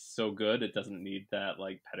it's so good. It doesn't need that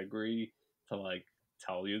like pedigree to like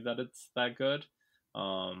tell you that it's that good.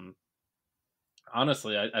 Um,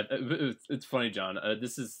 Honestly, it's funny, John.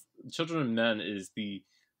 This is Children of Men is the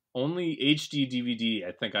only HD DVD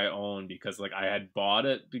I think I own because like I had bought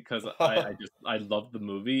it because I loved the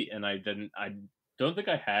movie and I don't think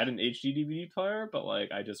I had an HD DVD player, but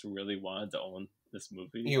like I just really wanted to own this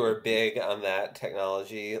movie. You were big on that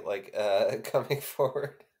technology, like coming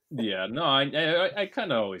forward. Yeah, no, I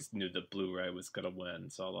kind of always knew that Blu-ray was gonna win.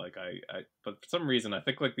 So like but for some reason I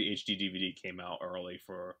think like the HD DVD came out early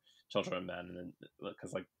for Children of Men, and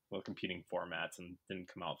because like competing formats and didn't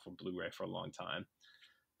come out for Blu-ray for a long time.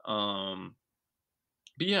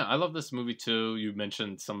 But yeah, I love this movie too. You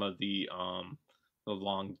mentioned some of the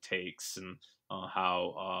long takes and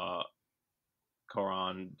how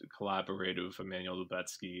Cuarón collaborated with Emmanuel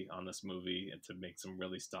Lubezki on this movie and to make some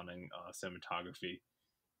really stunning cinematography.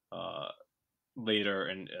 Later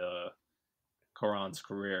in Cuarón's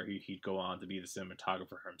career, he'd go on to be the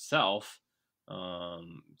cinematographer himself.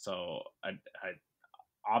 So I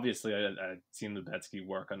obviously I'd seen Lubezki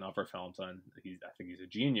work on other films, and I think he's a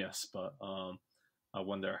genius. But I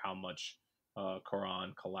wonder how much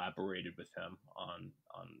Cuarón collaborated with him on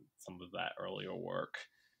some of that earlier work.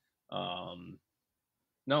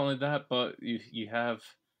 Not only that, but you have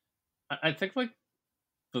I think like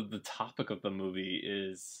the topic of the movie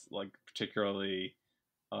is like particularly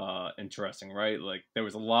interesting, right? Like there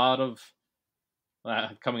was a lot of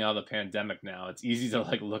coming out of the pandemic now. It's easy to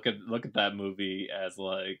like look at that movie as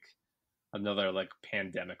like another like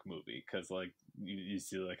pandemic movie because like you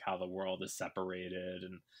see like how the world is separated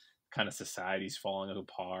and kind of society's falling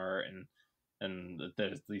apart and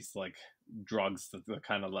there's these like drugs that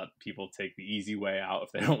kind of let people take the easy way out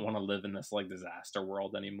if they don't want to live in this like disaster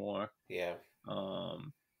world anymore. Yeah.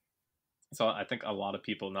 So I think a lot of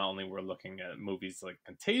people not only were looking at movies like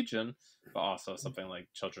Contagion, but also something like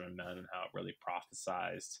Children of Men and how it really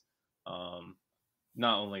prophesized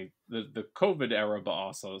not only the COVID era, but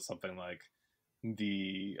also something like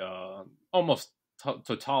the almost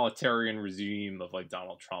totalitarian regime of like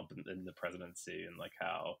Donald Trump in the presidency, and like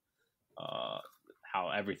how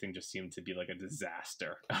everything just seemed to be like a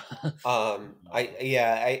disaster. I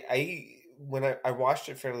when I watched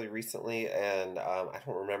it fairly recently, and I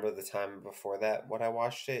don't remember the time before that when I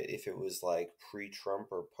watched it, if it was like pre-Trump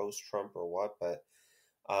or post-Trump or what, but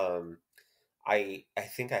I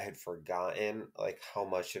think I had forgotten like how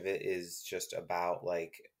much of it is just about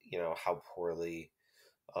like, you know, how poorly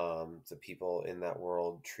the people in that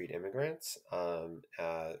world treat immigrants.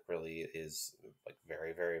 Really is like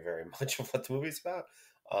very, very, very much of what the movie's about.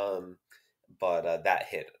 But that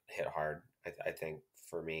hit hard, I think,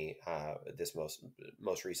 for me, this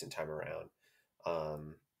most recent time around,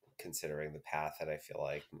 considering the path that I feel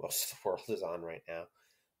like most of the world is on right now.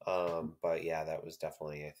 But yeah, that was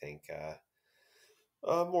definitely, I think,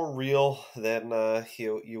 more real than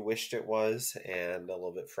you wished it was, and a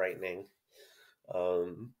little bit frightening.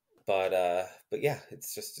 But yeah,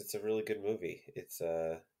 it's a really good movie. It's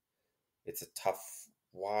a tough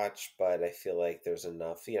watch, but I feel like there's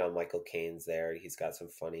enough. You know, Michael Caine's there. He's got some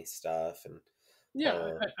funny stuff, and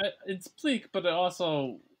Yeah, it's bleak, but it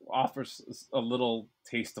also offers a little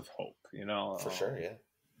taste of hope. You know, for sure, yeah.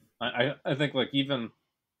 I think like even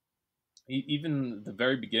the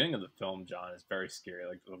very beginning of the film, John, is very scary.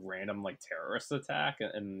 Like the random like terrorist attack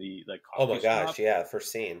and the like Oh coffee my gosh, shop. yeah,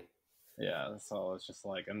 first scene. Yeah, so it's just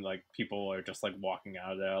like, and like people are just like walking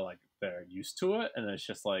out of there like they're used to it, and it's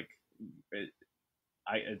just like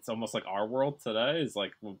it's almost like our world today is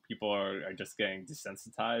like when people are just getting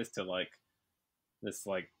desensitized to like this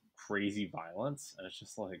like crazy violence, and it's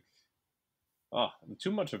just like, oh,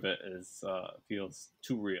 too much of it is feels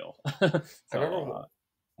too real. I remember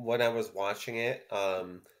when I was watching it,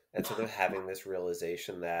 and sort of having this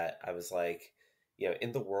realization that I was like,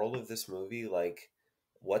 in the world of this movie, like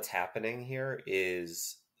what's happening here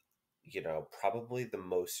is, probably the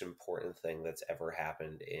most important thing that's ever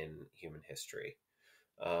happened in human history.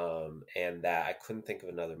 And that I couldn't think of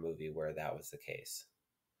another movie where that was the case.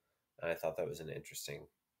 And I thought that was an interesting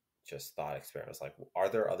just thought experiment. I was like, are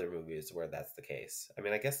there other movies where that's the case? I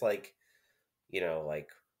mean, I guess like, like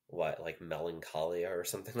what, like Melancholia or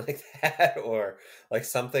something like that, or like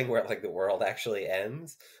something where like the world actually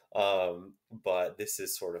ends. But this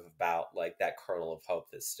is sort of about like that kernel of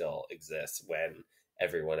hope that still exists when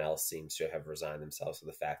everyone else seems to have resigned themselves to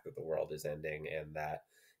the fact that the world is ending, and that,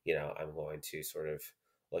 I'm going to sort of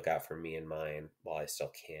look out for me and mine while I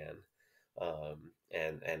still can.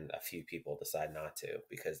 And a few people decide not to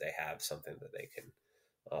because they have something that they can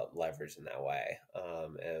leverage in that way.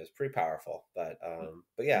 And it was pretty powerful. But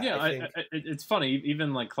yeah, Yeah, I think it's funny.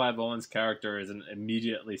 Even like Clive Owen's character isn't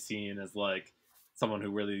immediately seen as like someone who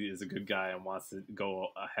really is a good guy and wants to go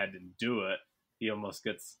ahead and do it. He almost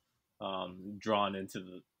gets drawn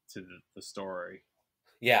into the story.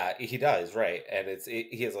 yeah, he does, right. And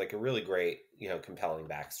he has like a really great, compelling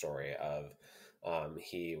backstory of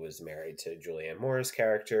he was married to Julianne Moore's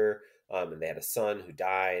character, and they had a son who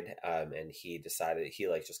died, and he decided he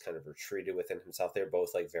like just kind of retreated within himself. They're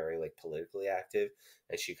both like very like politically active,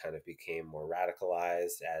 and she kind of became more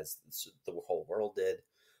radicalized as the whole world did,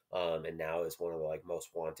 and now is one of the like most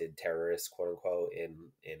wanted terrorists, quote unquote,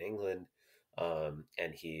 in England.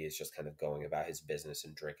 And he is just kind of going about his business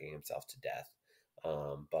and drinking himself to death.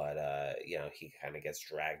 But he kind of gets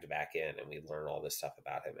dragged back in, and we learn all this stuff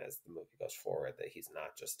about him as the movie goes forward, that he's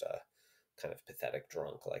not just a kind of pathetic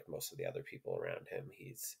drunk like most of the other people around him.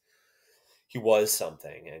 He was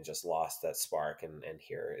something and just lost that spark, and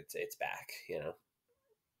here it's back,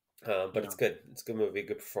 but Yeah. it's good. It's a good movie,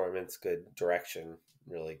 good performance, good direction.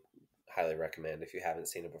 Really highly recommend if you haven't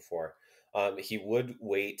seen it before. He would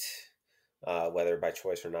wait, whether by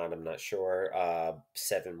choice or not, I'm not sure,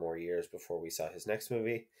 7 more years before we saw his next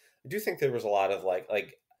movie. I do think there was a lot of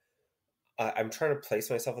I'm trying to place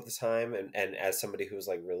myself at the time, and as somebody who was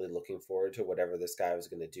like really looking forward to whatever this guy was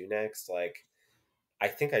going to do next, like I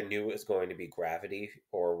think I knew it was going to be Gravity,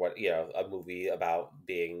 or what, a movie about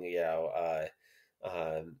being,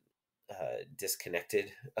 um,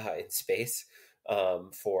 disconnected in space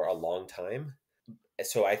for a long time.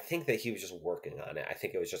 So I think that he was just working on it. I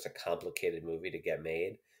think it was just a complicated movie to get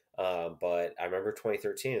made. But I remember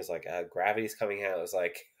 2013 is like, Gravity's coming out. I was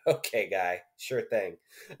like, okay, guy, sure thing.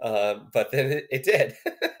 But then it did.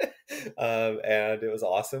 And it was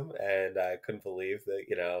awesome. And I couldn't believe that,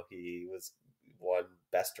 he was won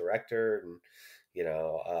Best Director. And,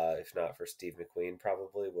 if not for Steve McQueen,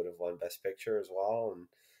 probably would have won Best Picture as well.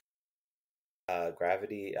 And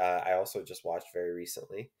Gravity, I also just watched very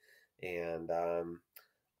recently. And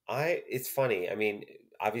it's funny. I mean,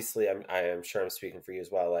 obviously, I'm sure I'm speaking for you as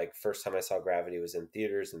well. Like, first time I saw Gravity was in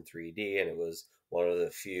theaters in 3D, and it was one of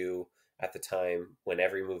the few at the time when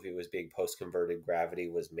every movie was being post converted. Gravity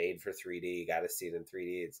was made for 3D. You got to see it in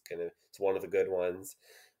 3D. It's one of the good ones.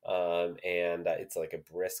 And it's like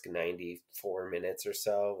a brisk 94 minutes or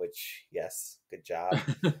so. Which, yes, good job.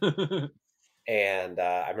 And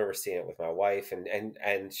I remember seeing it with my wife,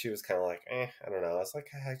 and she was kind of like, I don't know. I was like,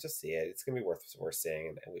 I just see it. It's gonna be worth seeing.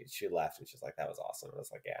 And she left, and she's like, that was awesome. I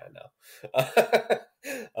was like, yeah, I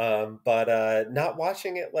know. But not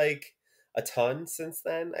watching it like a ton since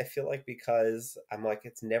then. I feel like, because I'm like,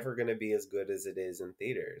 it's never gonna be as good as it is in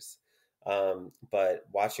theaters. But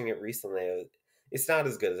watching it recently, it's not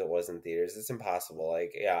as good as it was in theaters. It's impossible.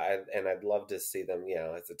 Like, yeah, and I'd love to see them.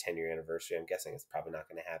 It's a 10-year anniversary. I'm guessing it's probably not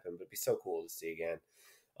going to happen, but it'd be so cool to see again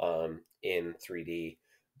in 3D.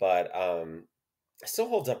 But it still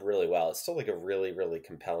holds up really well. It's still like a really, really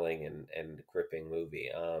compelling and gripping movie.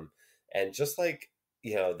 And just like,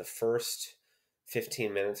 the first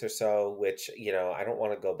 15 minutes or so, which, I don't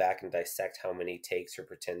want to go back and dissect how many takes or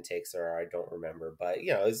pretend takes there are. I don't remember, but,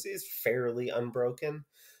 is fairly unbroken.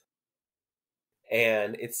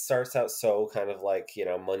 And it starts out so kind of like,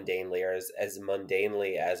 mundanely, or as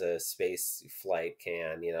mundanely as a space flight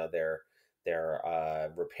can.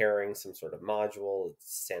 They're repairing some sort of module.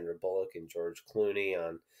 It's Sandra Bullock and George Clooney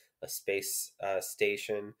on a space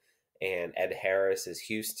station, and Ed Harris is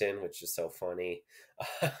Houston, which is so funny.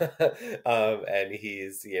 And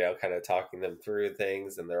he's, kind of talking them through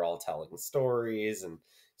things, and they're all telling stories, and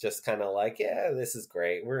just kind of like, yeah, this is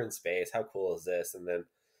great, we're in space, how cool is this? And then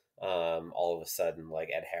all of a sudden,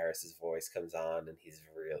 like, Ed Harris's voice comes on, and he's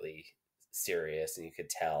really serious, and you could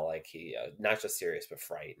tell like he not just serious but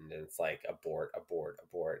frightened, and it's like abort,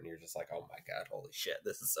 and you're just like, oh my god, holy shit,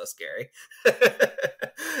 this is so scary.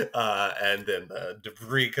 And then the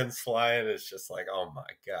debris comes flying, and it's just like, oh my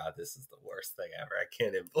god, this is the worst thing ever. I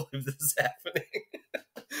can't even believe this is happening.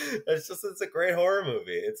 It's a great horror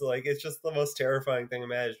movie. It's just the most terrifying thing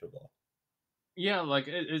imaginable. Yeah, like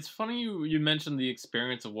it's funny you mentioned the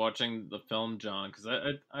experience of watching the film, John, because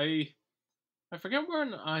I forget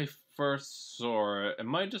when I first saw it. It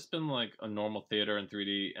might have just been like a normal theater in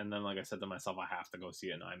 3D, and then like I said to myself, I have to go see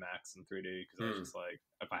it in IMAX in 3D because I was just like,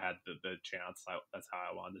 if I had the chance, that's how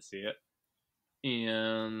I wanted to see it.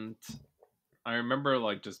 And I remember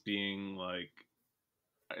like just being like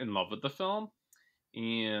in love with the film.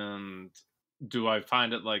 And do I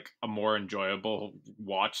find it like a more enjoyable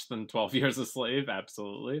watch than 12 Years a Slave?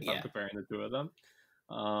 Absolutely, if I'm comparing the two of them.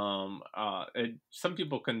 Some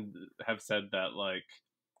people can have said that like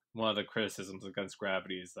one of the criticisms against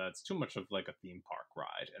Gravity is that it's too much of like a theme park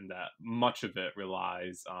ride, and that much of it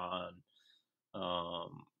relies on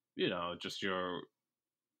just your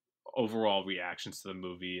overall reactions to the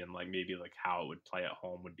movie, and like maybe like how it would play at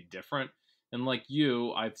home would be different. And like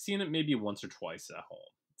you, I've seen it maybe once or twice at home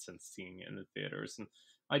since seeing it in the theaters, and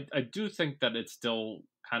I do think that it still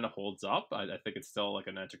kind of holds up. I think it's still like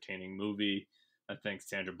an entertaining movie. I think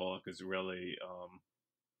Sandra Bullock is really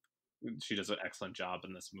she does an excellent job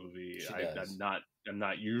in this movie. I'm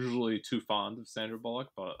not usually too fond of Sandra Bullock,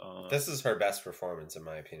 but this is her best performance in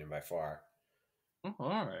my opinion by far. Oh,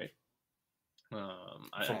 all right.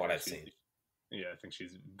 From what I've seen, yeah, I think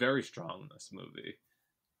she's very strong in this movie.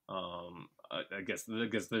 I guess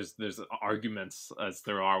there's arguments, as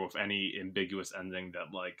there are with any ambiguous ending,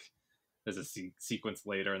 that like there's a sequence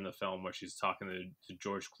later in the film where she's talking to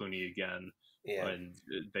George Clooney again, and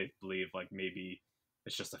they believe like maybe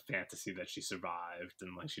it's just a fantasy that she survived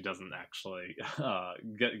and like she doesn't actually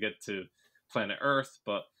get to planet Earth.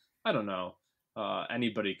 But I don't know.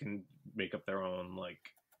 Anybody can make up their own like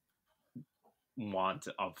want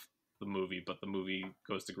of the movie, but the movie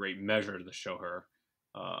goes to great measure to show her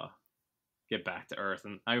get back to Earth.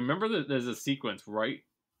 And I remember that there's a sequence right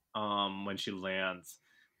when she lands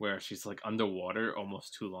where she's like underwater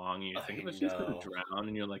almost too long, and you think that she's gonna drown,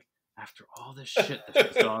 and you're like, after all this shit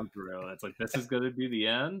that she's gone through, it's like, this is gonna be the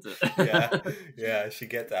end. yeah, she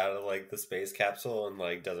gets out of like the space capsule and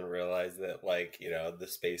like doesn't realize that like, you know, the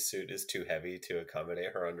spacesuit is too heavy to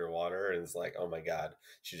accommodate her underwater, and it's like, oh my god,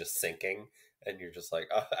 she's just sinking. And you're just like,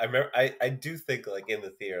 oh, I remember, I do think like in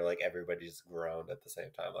the theater, like everybody just groaned at the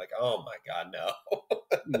same time, like, oh my god, no.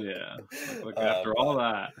 Yeah, like after all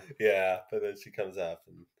that. Yeah, but then she comes up,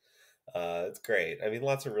 and it's great. I mean,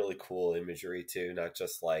 lots of really cool imagery too, not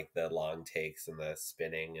just like the long takes and the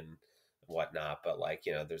spinning and whatnot, but like,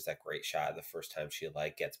 you know, there's that great shot the first time she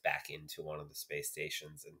like gets back into one of the space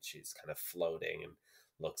stations, and she's kind of floating and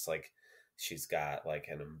looks like she's got like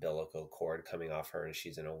an umbilical cord coming off her, and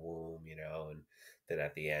she's in a womb, you know, and then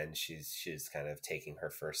at the end she's kind of taking her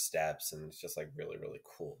first steps, and it's just like really, really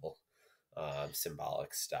cool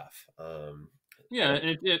symbolic stuff. Yeah,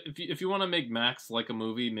 and if you want to make Max like a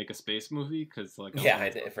movie, make a space movie, because like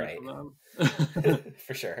right.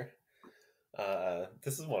 For sure.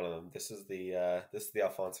 This is one of them. This is the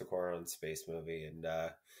Alfonso Cuaron space movie, and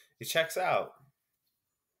it checks out.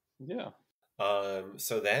 Yeah.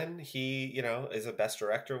 So then he, you know, is a Best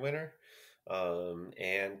Director winner,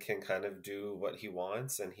 and can kind of do what he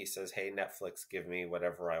wants. And he says, "Hey, Netflix, give me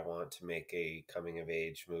whatever I want to make a coming of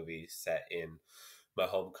age movie set in my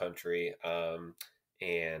home country,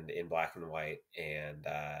 and in black and white, and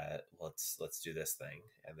let's do this thing."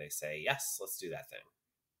 And they say, "Yes, let's do that thing."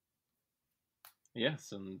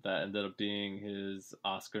 Yes, and that ended up being his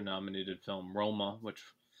Oscar-nominated film Roma, which,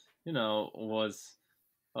 you know, was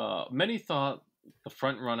many thought the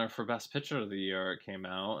front runner for Best Picture of the year. It came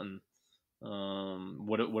out, and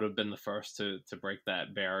would have been the first to break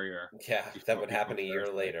that barrier. Yeah, that would happen a year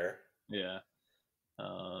later. Yeah.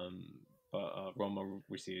 But Roma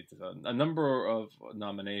received a number of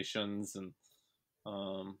nominations, and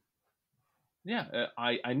yeah,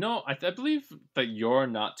 I know. I believe that you're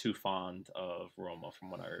not too fond of Roma,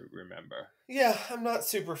 from what I remember. Yeah, I'm not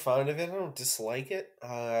super fond of it. I don't dislike it.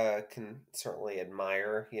 I can certainly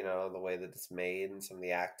admire, you know, the way that it's made and some of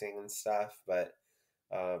the acting and stuff. But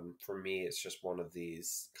for me, it's just one of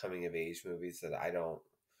these coming of age movies that I don't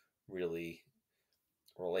really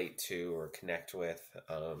relate to or connect with.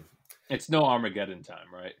 It's no Armageddon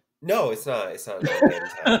time, right? No, it's not. It's not Armageddon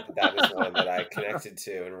time. That is one that I connected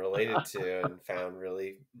to and related to and found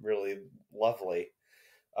really, really lovely.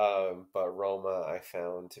 But Roma I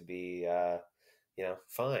found to be, you know,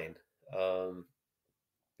 fine.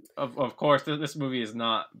 Of course, this movie is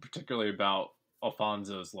not particularly about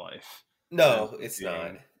Alfonso's life. No, it's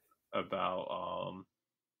not. About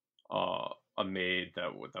a maid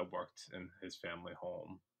that worked in his family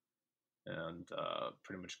home, and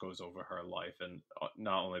pretty much goes over her life, and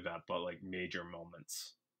not only that, but like major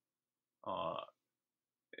moments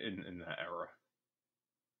in that era.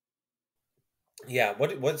 Yeah,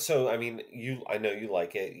 what so I mean, I know you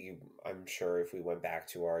like it. I'm sure if we went back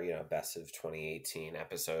to our, best of 2018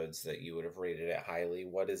 episodes that you would have rated it highly.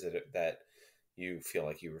 What is it that you feel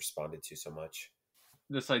like you responded to so much?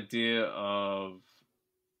 This idea of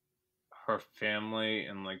her family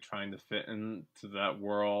and like trying to fit into that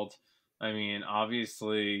world. I mean,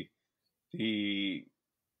 obviously the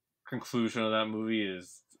conclusion of that movie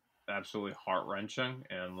is absolutely heart-wrenching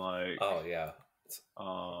and Oh yeah.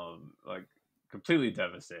 like completely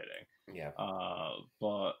devastating. Yeah.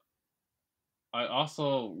 But I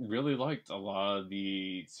also really liked a lot of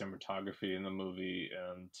the cinematography in the movie,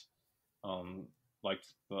 and liked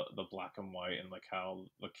the black and white, and like how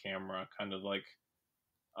the camera kind of like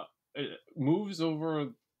it moves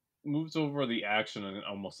over the action in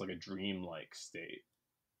almost like a dreamlike state.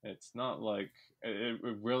 It's not like it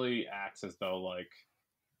really acts as though like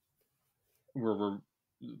we're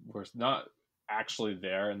we're not actually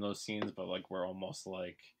there in those scenes, but like we're almost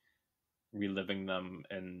like reliving them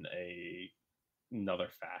in another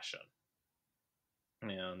fashion.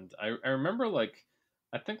 And I remember like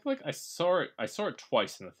I think like I saw it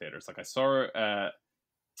twice in the theaters. Like I saw it at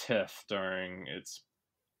TIFF during its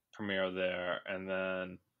premiere there, and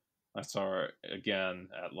then I saw it again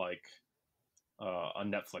at like a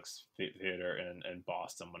Netflix theater in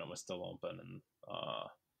Boston when it was still open, and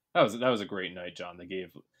that was a great night, John.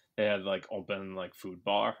 They had like open like food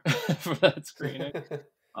bar for that screening.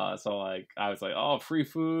 So like I was like, oh, free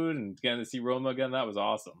food and getting to see Roma again. That was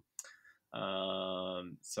awesome.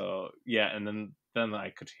 So yeah, and then I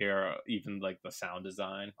could hear even like the sound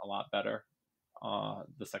design a lot better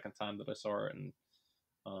the second time that I saw it, and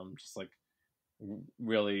just like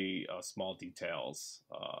really small details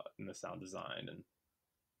in the sound design. And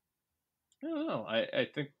I don't know, I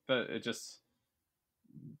think that it just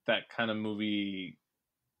that kind of movie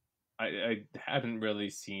I hadn't really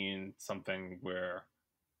seen something where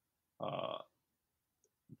uh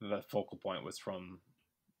the focal point was from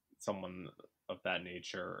someone of that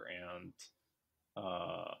nature, and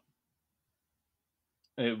uh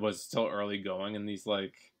it was still early going in these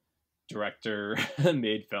like director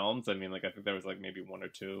made films. I mean, like I think there was like maybe one or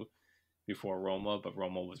two before Roma, but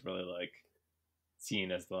Roma was really like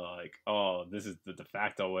seen as the like, oh, this is the de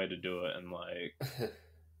facto way to do it, and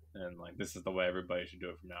like this is the way everybody should do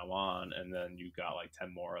it from now on. And then you got like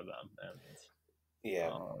 10 more of them, and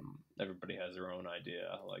Yeah. everybody has their own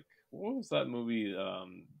idea. Like what was that movie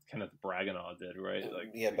Kenneth Branagh did, right?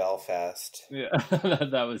 Like Yeah, Belfast. yeah,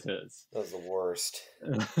 that was his. That was the worst.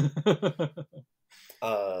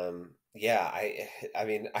 Yeah, I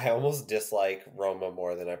mean, I almost dislike Roma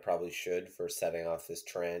more than I probably should for setting off this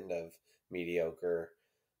trend of mediocre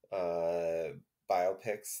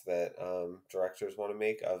biopics that directors want to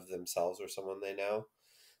make of themselves or someone they know.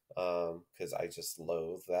 Because I just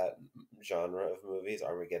loathe that genre of movies,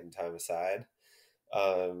 Armageddon time aside.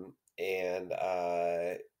 And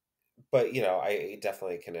but I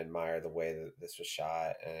definitely can admire the way that this was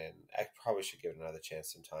shot, and I probably should give it another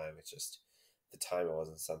chance sometime. It's just the time it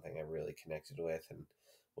wasn't something I really connected with, and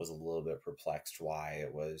was a little bit perplexed why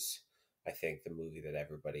it was, I think, the movie that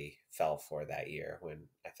everybody fell for that year, when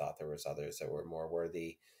I thought there was others that were more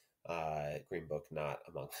worthy. Green Book not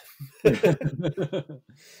among them.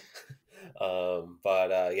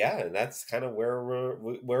 But yeah, and that's kind of where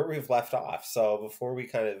we've left off. So before we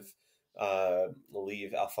kind of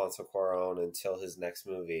leave Alfonso Cuaron until his next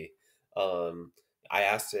movie, I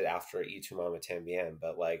asked it after Y Tu Mama Tambien,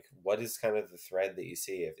 but like, what is kind of the thread that you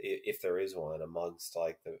see, if there is one, amongst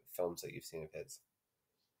like the films that you've seen of his?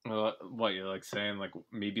 What you're like saying, like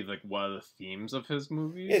maybe like what are the themes of his Yeah,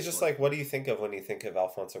 movies? just like, what do you think of when you think of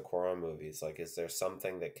Alfonso Cuarón movies? Like, is there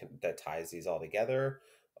something that ties these all together,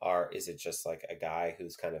 or is it just like a guy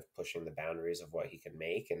who's kind of pushing the boundaries of what he can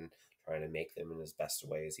make and trying to make them in as best a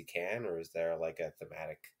way as he can, or is there like a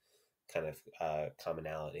thematic kind of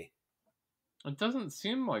commonality? It doesn't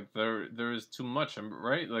seem like there is too much,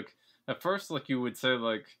 right? Like at first, like you would say,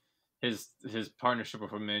 like his partnership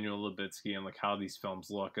with Emmanuel Lubitsky and like how these films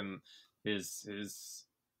look, and his his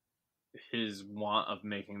his want of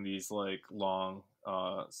making these like long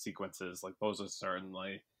sequences, like those are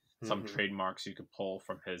certainly some Mm-hmm. trademarks you could pull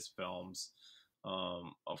from his films.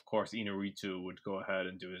 Of course, Inarritu would go ahead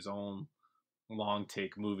and do his own long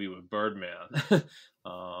take movie with Birdman.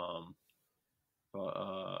 um, But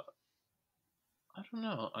I don't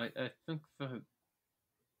know. I think that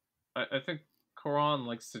I think Cuarón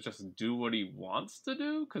likes to just do what he wants to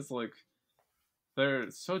do, because like they're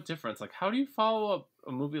so different. It's like, how do you follow up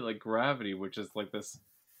a movie like Gravity, which is like this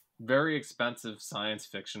very expensive science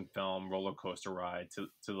fiction film roller coaster ride,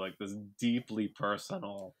 to like this deeply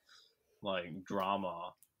personal like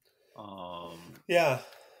drama? Yeah,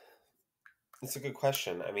 it's a good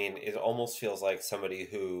question. I mean, it almost feels like somebody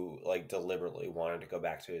who like deliberately wanted to go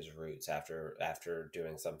back to his roots after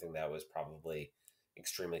doing something that was probably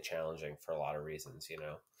extremely challenging for a lot of reasons, you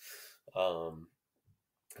know.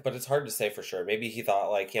 But it's hard to say for sure. Maybe he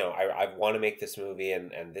thought like, you know, I want to make this movie,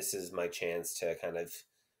 and this is my chance to kind of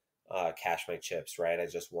cash my chips, right? I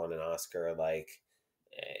just won an Oscar. Like,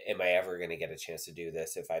 am I ever going to get a chance to do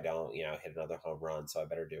this if I don't, you know, hit another home run? So I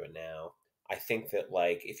better do it now. I think that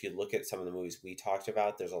like if you look at some of the movies we talked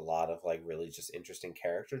about, there's a lot of like really just interesting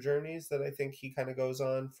character journeys that I think he kind of goes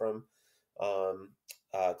on, from um,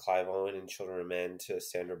 Clive Owen in Children of Men to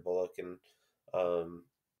Sandra Bullock and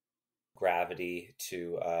Gravity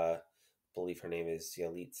to believe her name is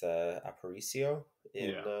Yalitza Aparicio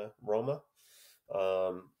in Roma.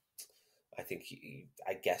 I think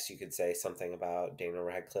I guess you could say something about Daniel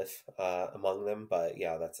Radcliffe among them, but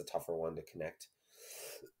yeah, that's a tougher one to connect.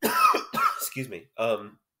 Excuse me.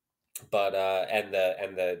 But and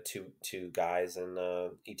the two guys in Y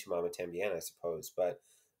Tu Mama Tambien, I suppose. But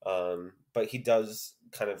he does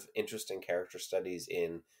kind of interesting character studies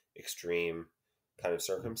in extreme kind of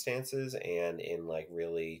circumstances and in like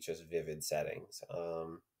really just vivid settings.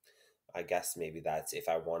 I guess maybe that's, if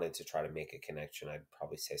I wanted to try to make a connection, I'd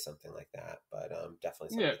probably say something like that. But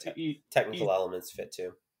definitely some of the technical elements fit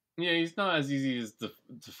too. Yeah, he's not as easy as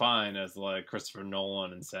define as like Christopher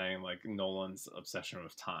Nolan and saying like Nolan's obsession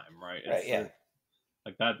with time, right? Right. Yeah.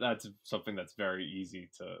 Like that's something that's very easy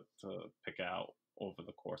to pick out over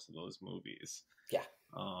the course of those movies. Yeah.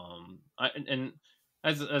 And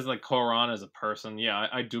as like Cuarón as a person, yeah,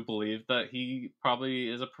 I do believe that he probably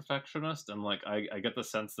is a perfectionist, and like I get the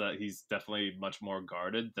sense that he's definitely much more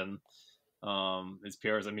guarded than his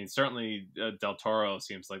peers. I mean, certainly Del Toro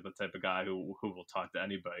seems like the type of guy who will talk to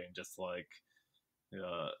anybody and just like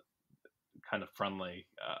kind of friendly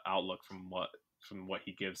outlook from what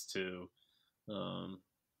he gives to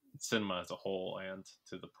cinema as a whole and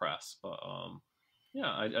to the press. But yeah,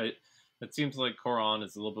 I it seems like Cuarón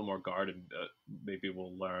is a little bit more guarded. Maybe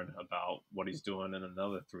we'll learn about what he's doing in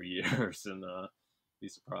another 3 years and be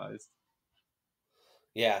surprised.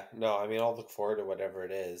 Yeah, no, I mean, I'll look forward to whatever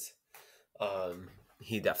it is.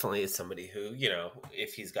 He definitely is somebody who, you know,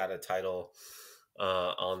 if he's got a title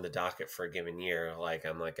on the docket for a given year, like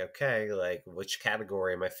I'm like, okay, like which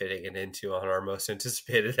category am I fitting it into on our most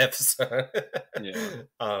anticipated episode? Yeah.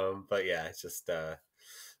 But yeah, it's just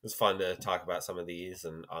it's fun to talk about some of these,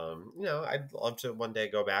 and you know, I'd love to one day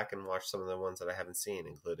go back and watch some of the ones that I haven't seen,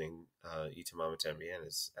 including Y Tu Mama Tambien,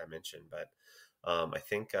 as I mentioned. But I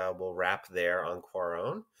think we'll wrap there on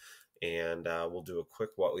Cuarón. And we'll do a quick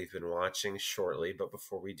what we've been watching shortly. But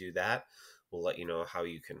before we do that, we'll let you know how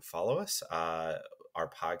you can follow us. Our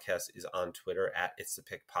podcast is on Twitter at It's the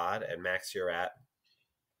Pick Pod. And Max, you're at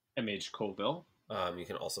MH Colville. You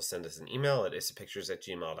can also send us an email at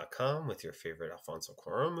itsthepictures@gmail.com with your favorite Alfonso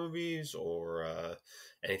Cuaron movies or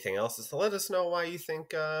anything else to let us know why you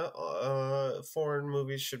think foreign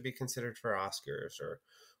movies should be considered for Oscars, or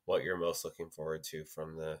what you're most looking forward to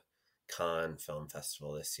from the Cannes Film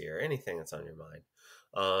Festival this year, anything that's on your mind.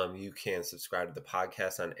 You can subscribe to the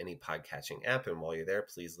podcast on any podcatching app, and while you're there,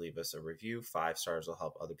 please leave us a review. 5 stars will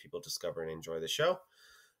help other people discover and enjoy the show.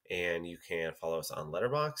 And you can follow us on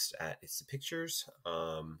Letterboxd at It's the Pictures,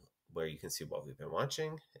 where you can see what we've been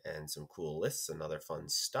watching and some cool lists and other fun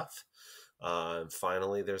stuff.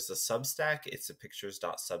 Finally, there's the Substack,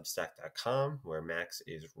 itsthepictures.substack.com, where Max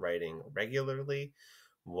is writing regularly.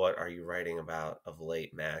 What are you writing about of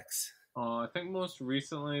late, Max? I think most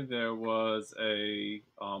recently there was a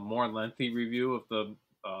more lengthy review of the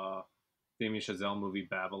Damien Chazelle movie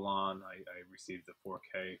Babylon. I received the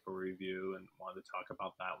 4K for review and wanted to talk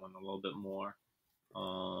about that one a little bit more.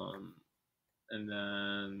 And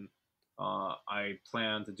then I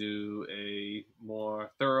plan to do a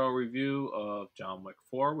more thorough review of John Wick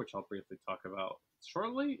 4, which I'll briefly talk about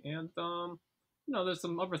shortly. And you know, there's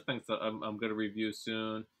some other things that I'm going to review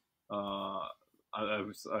soon. I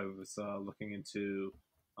was looking into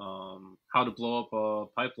how to blow up a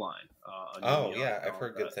pipeline. I've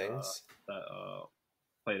heard good things. That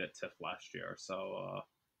played at TIFF last year, so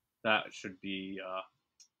that should be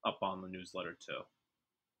up on the newsletter too.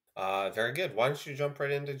 Very good. Why don't you jump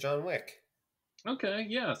right into John Wick? Okay,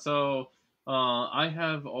 yeah. So I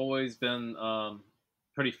have always been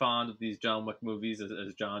pretty fond of these John Wick movies,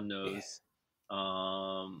 as John Yeah. knows.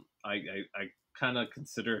 I kind of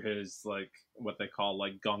consider his like what they call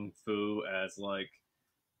like gung fu as like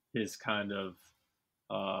his kind of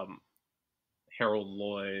um, Harold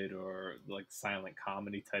Lloyd or like silent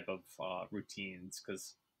comedy type of routines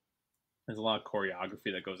because there's a lot of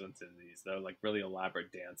choreography that goes into these. They're like really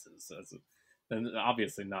elaborate dances, and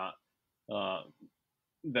obviously not uh,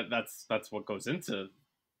 that's what goes into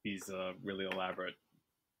these really elaborate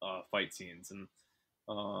fight scenes, and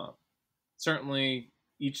uh, certainly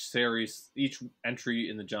each entry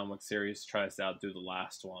in the John Wick series tries to outdo the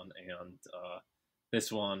last one, and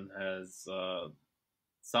this one has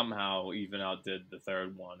somehow even outdid the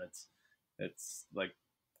third one. It's like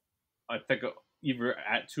I think either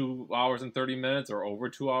at 2 hours and 30 minutes or over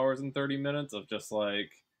 2 hours and 30 minutes of just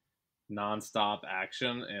like nonstop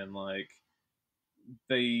action, and like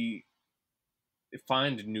they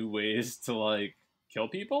find new ways to like kill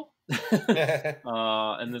people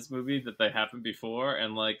in this movie that they haven't before,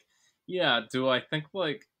 and like yeah, do I think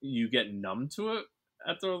like you get numb to it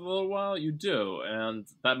after a little while? You do, and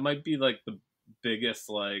that might be like the biggest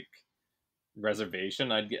like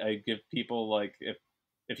reservation I'd give people, like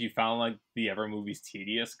if you found like the ever movies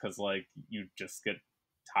tedious because like you just get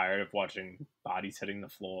tired of watching bodies hitting the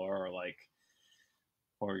floor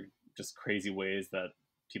or just crazy ways that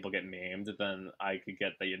people get maimed, then I could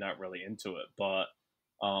get that you're not really into it. But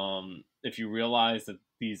if you realize that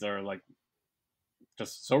these are like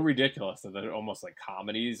just so ridiculous that they're almost like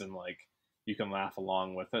comedies and like you can laugh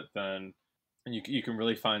along with it, then you can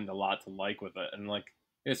really find a lot to like with it. And like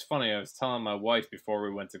it's funny, I was telling my wife before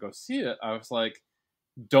we went to go see it, I was like,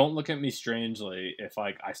 don't look at me strangely if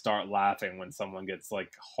like I start laughing when someone gets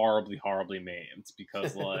like horribly maimed,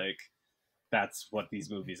 because like that's what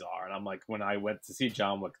these movies are. And I'm like, when I went to see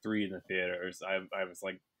John Wick 3 in the theaters, I was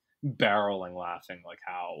like barreling laughing, like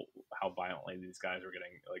how violently these guys were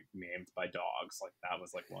getting like maimed by dogs. Like that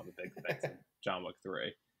was like one of the big things in John Wick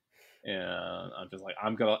 3. And I'm just like,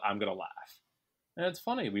 I'm gonna laugh. And it's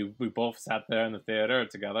funny, we both sat there in the theater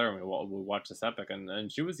together and we watched this epic,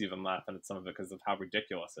 and she was even laughing at some of it because of how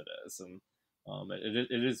ridiculous it is. And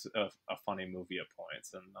it is a funny movie at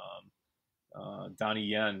points. And Donnie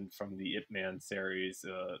Yen from the Ip Man series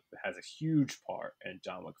has a huge part in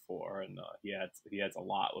John Wick 4, and he adds a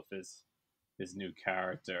lot with his new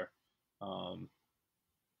character. Um,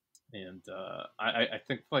 and I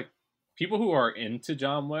think like people who are into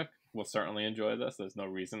John Wick will certainly enjoy this. There's no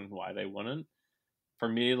reason why they wouldn't. For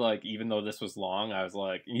me, like even though this was long, I was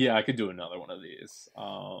like, yeah, I could do another one of these.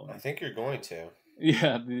 I think you're going to.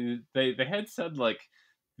 Yeah, they had said like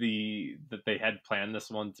that they had planned this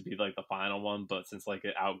one to be like the final one, but since like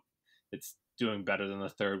it's doing better than the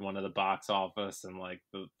third one at the box office, and like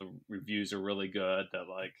the reviews are really good, that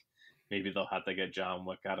like maybe they'll have to get John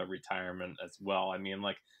Wick out of retirement as well. I mean,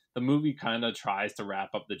 like the movie kind of tries to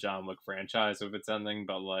wrap up the John Wick franchise with its ending,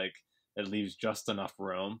 but like it leaves just enough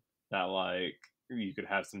room that like you could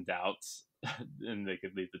have some doubts and they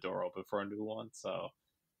could leave the door open for a new one. So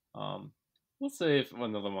um we'll see if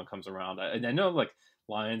another one comes around. I know like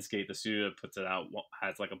Lionsgate, the studio that puts it out,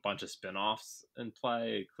 has like a bunch of spin-offs in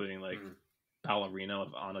play, including like Ballerina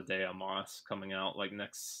of Ana de Armas coming out like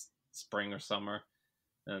next spring or summer,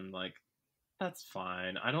 and like that's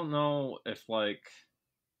fine. I don't know if like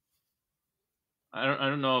I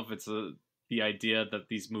don't know if it's the idea that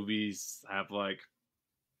these movies have like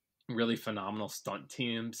really phenomenal stunt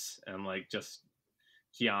teams, and like just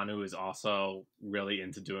Keanu is also really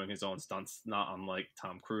into doing his own stunts, not unlike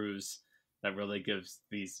Tom Cruise. That really gives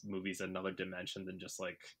these movies another dimension than just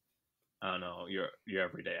like I don't know your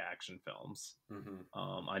everyday action films.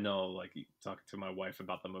 I know, like talking to my wife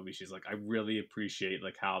about the movie, she's like, I really appreciate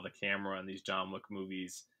like how the camera in these John Wick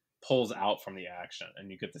movies pulls out from the action, and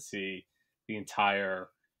you get to see the entire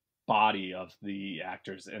body of the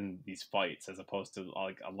actors in these fights, as opposed to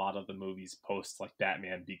like a lot of the movies post like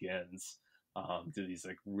Batman Begins do these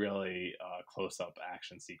like really close-up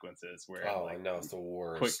action sequences where I know it's the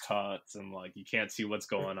worst. Quick cuts and like you can't see what's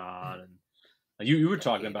going on. And you were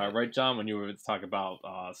talking about it, right, John, when you were talking about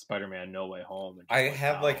Spider-Man No Way Home. And I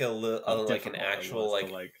have like an actual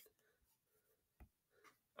like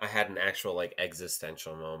I had an actual like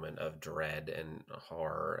existential moment of dread and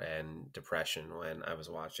horror and depression when I was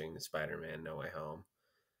watching Spider-Man No Way Home.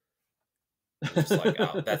 I'm just like,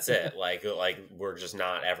 oh, that's it. Like we're just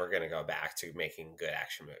not ever going to go back to making good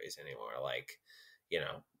action movies anymore. Like,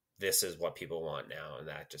 this is what people want now, and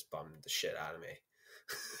that just bummed the shit out of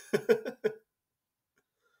me.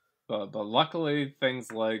 But luckily,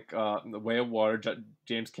 things like The Way of Water,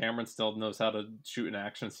 James Cameron still knows how to shoot an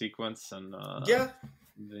action sequence, and yeah,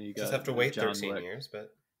 then you just got have to wait John 13 Wick. years,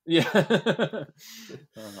 but Yeah.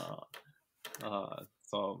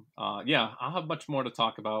 Yeah, I'll have much more to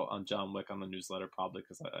talk about on John Wick on the newsletter probably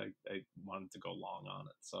because I wanted to go long on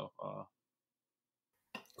it. So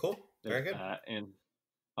cool, very good. And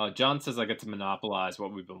John says I get to monopolize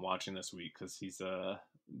what we've been watching this week because he's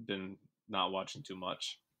been not watching too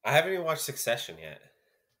much. I haven't even watched Succession yet.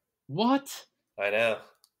 What? I know.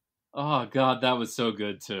 Oh God, that was so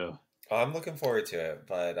good too. I'm looking forward to it,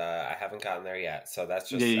 but I haven't gotten there yet. So that's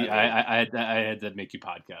just I had to make you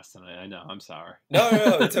podcast tonight. I know. I'm sorry. No,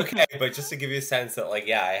 it's okay. But just to give you a sense that, like,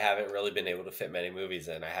 yeah, I haven't really been able to fit many movies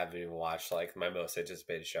in. I haven't even watched like my most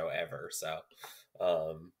anticipated show ever. So,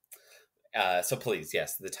 so please,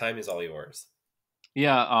 yes, the time is all yours.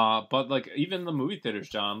 Yeah, but like even the movie theaters,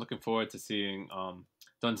 John, I'm looking forward to seeing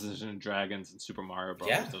Dungeons and Dragons and Super Mario Bros.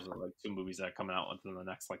 Yeah. Those are like 2 movies that are coming out within the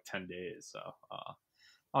next like 10 days. So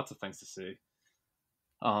lots of things to see.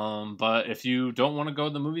 But if you don't want to go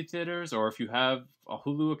to the movie theaters, or if you have a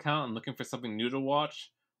Hulu account and looking for something new to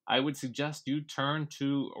watch, I would suggest you turn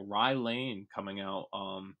to Rye Lane, coming out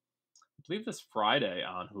I believe this Friday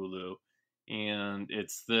on Hulu, and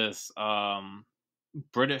it's this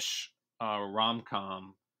British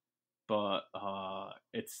rom-com, but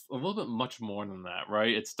it's a little bit much more than that,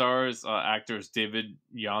 right? It stars actors David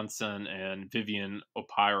Janssen and Vivian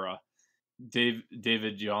Opira.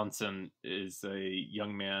 David Johnson is a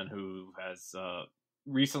young man who has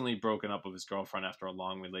recently broken up with his girlfriend after a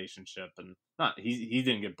long relationship, and he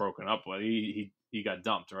didn't get broken up with, he got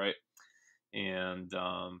dumped, right? And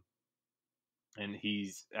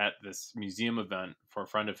he's at this museum event for a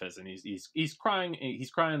friend of his, and he's crying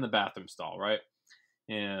in the bathroom stall, right?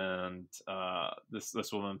 And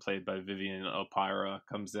this woman played by Vivian Opira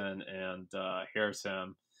comes in and hears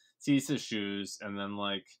him, sees his shoes, and then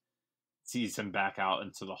like sees him back out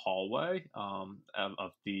into the hallway of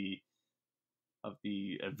the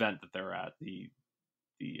event that they're at, the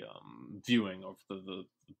viewing of the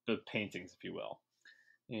paintings, if you will.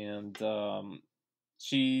 And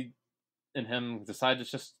she and him decide to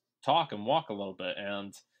just talk and walk a little bit,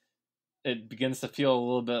 and it begins to feel a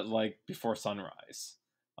little bit like Before Sunrise.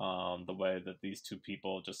 The way that these two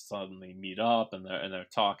people just suddenly meet up and they're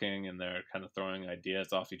talking and they're kind of throwing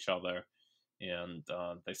ideas off each other, and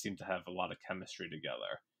they seem to have a lot of chemistry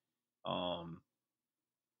together.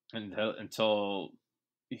 Until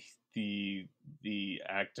the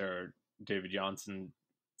actor David Johnson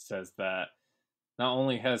says that not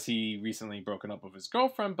only has he recently broken up with his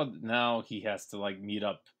girlfriend, but now he has to like meet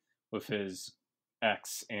up with his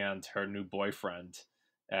ex and her new boyfriend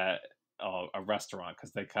at a restaurant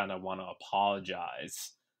because they kind of want to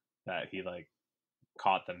apologize that he like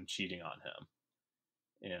caught them cheating on him.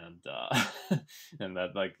 And and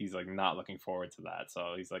that like he's like not looking forward to that,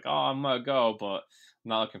 so he's like, oh, I'm gonna go, but I'm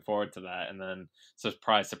not looking forward to that. And then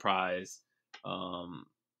surprise the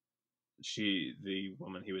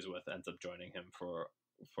woman he was with ends up joining him for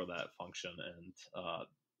that function, and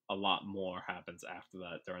a lot more happens after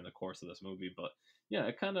that during the course of this movie. But yeah,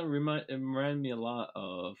 it kind of reminded me a lot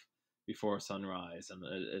of Before Sunrise, and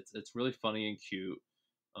it's really funny and cute.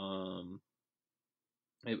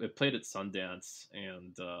 It played at Sundance,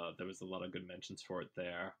 and there was a lot of good mentions for it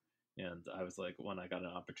there. And I was like, when I got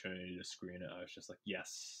an opportunity to screen it, I was just like,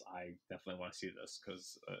 yes, I definitely want to see this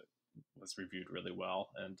because it was reviewed really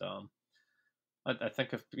well. And I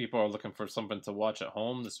think if people are looking for something to watch at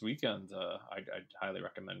home this weekend, I'd highly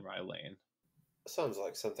recommend Rye Lane. Sounds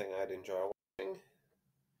like something I'd enjoy watching.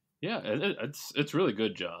 Yeah, it's really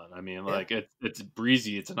good, John. I mean, yeah. Like it's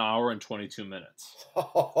breezy. It's an hour and 22 minutes.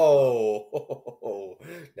 Oh,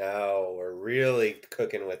 now we're really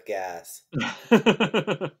cooking with gas.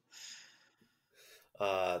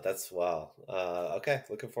 That's well. Okay,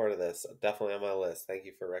 looking forward to this. Definitely on my list. Thank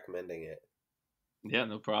you for recommending it. Yeah,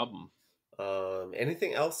 no problem.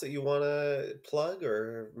 Anything else that you want to plug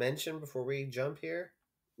or mention before we jump here?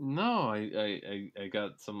 No, I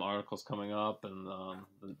got some articles coming up, and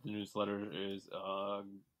the newsletter is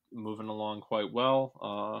moving along quite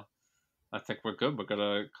well. I think we're good. We're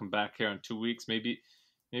gonna come back here in 2 weeks. Maybe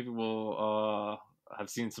we'll have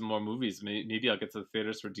seen some more movies. Maybe I'll get to the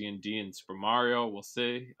theaters for D&D and Super Mario. We'll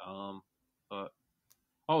see. But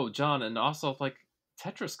oh, John, and also like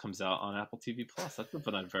Tetris comes out on Apple TV Plus. That's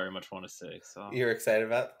something I very much want to see. So you're excited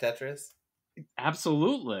about Tetris?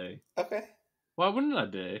 Absolutely. Okay. Why wouldn't I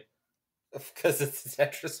be? Because it's a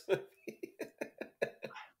Tetris movie.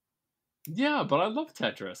 Yeah, but I love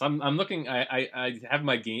Tetris. I'm looking. I have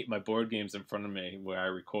my board games in front of me where I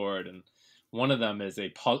record, and one of them is a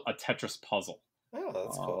Tetris puzzle. Oh,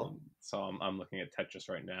 that's cool. So I'm looking at Tetris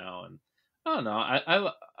right now, and I don't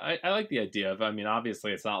know. I like the idea of. I mean,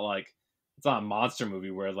 obviously, it's not a monster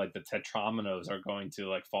movie where like the tetrominoes are going to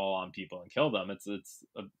like fall on people and kill them. It's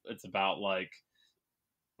about like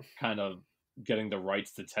kind of getting the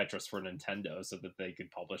rights to Tetris for Nintendo so that they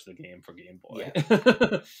could publish the game for Game Boy.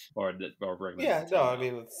 Yeah. or regular Yeah, Nintendo. no, I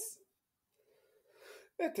mean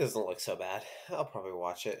it doesn't look so bad. I'll probably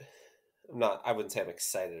watch it. I wouldn't say I'm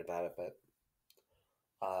excited about it, but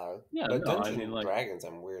Dungeons and Dragons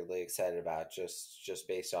I'm weirdly excited about just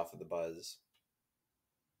based off of the buzz.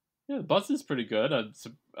 Yeah, the buzz is pretty good.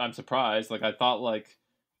 I'm surprised. Like I thought like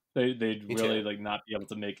they'd really like not be able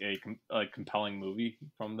to make a compelling movie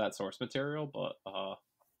from that source material, but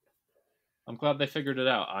I'm glad they figured it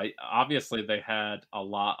out. Obviously they had a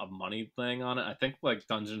lot of money laying on it. I think like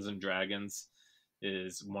Dungeons and Dragons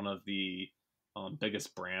is one of the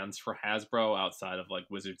biggest brands for Hasbro outside of like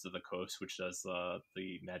Wizards of the Coast, which does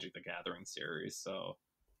the Magic the Gathering series. So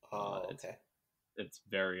it's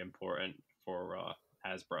very important for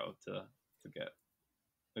Hasbro to get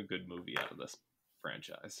a good movie out of this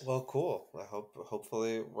franchise. Well, cool.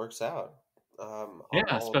 Hopefully it works out.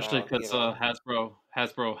 Especially because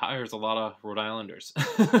Hasbro hires a lot of Rhode Islanders.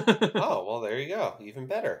 Oh, well, there you go. Even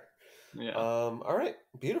better. Yeah. All right.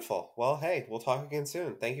 Beautiful. Well, hey, we'll talk again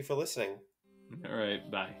soon. Thank you for listening. All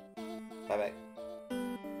right. Bye. Bye-bye.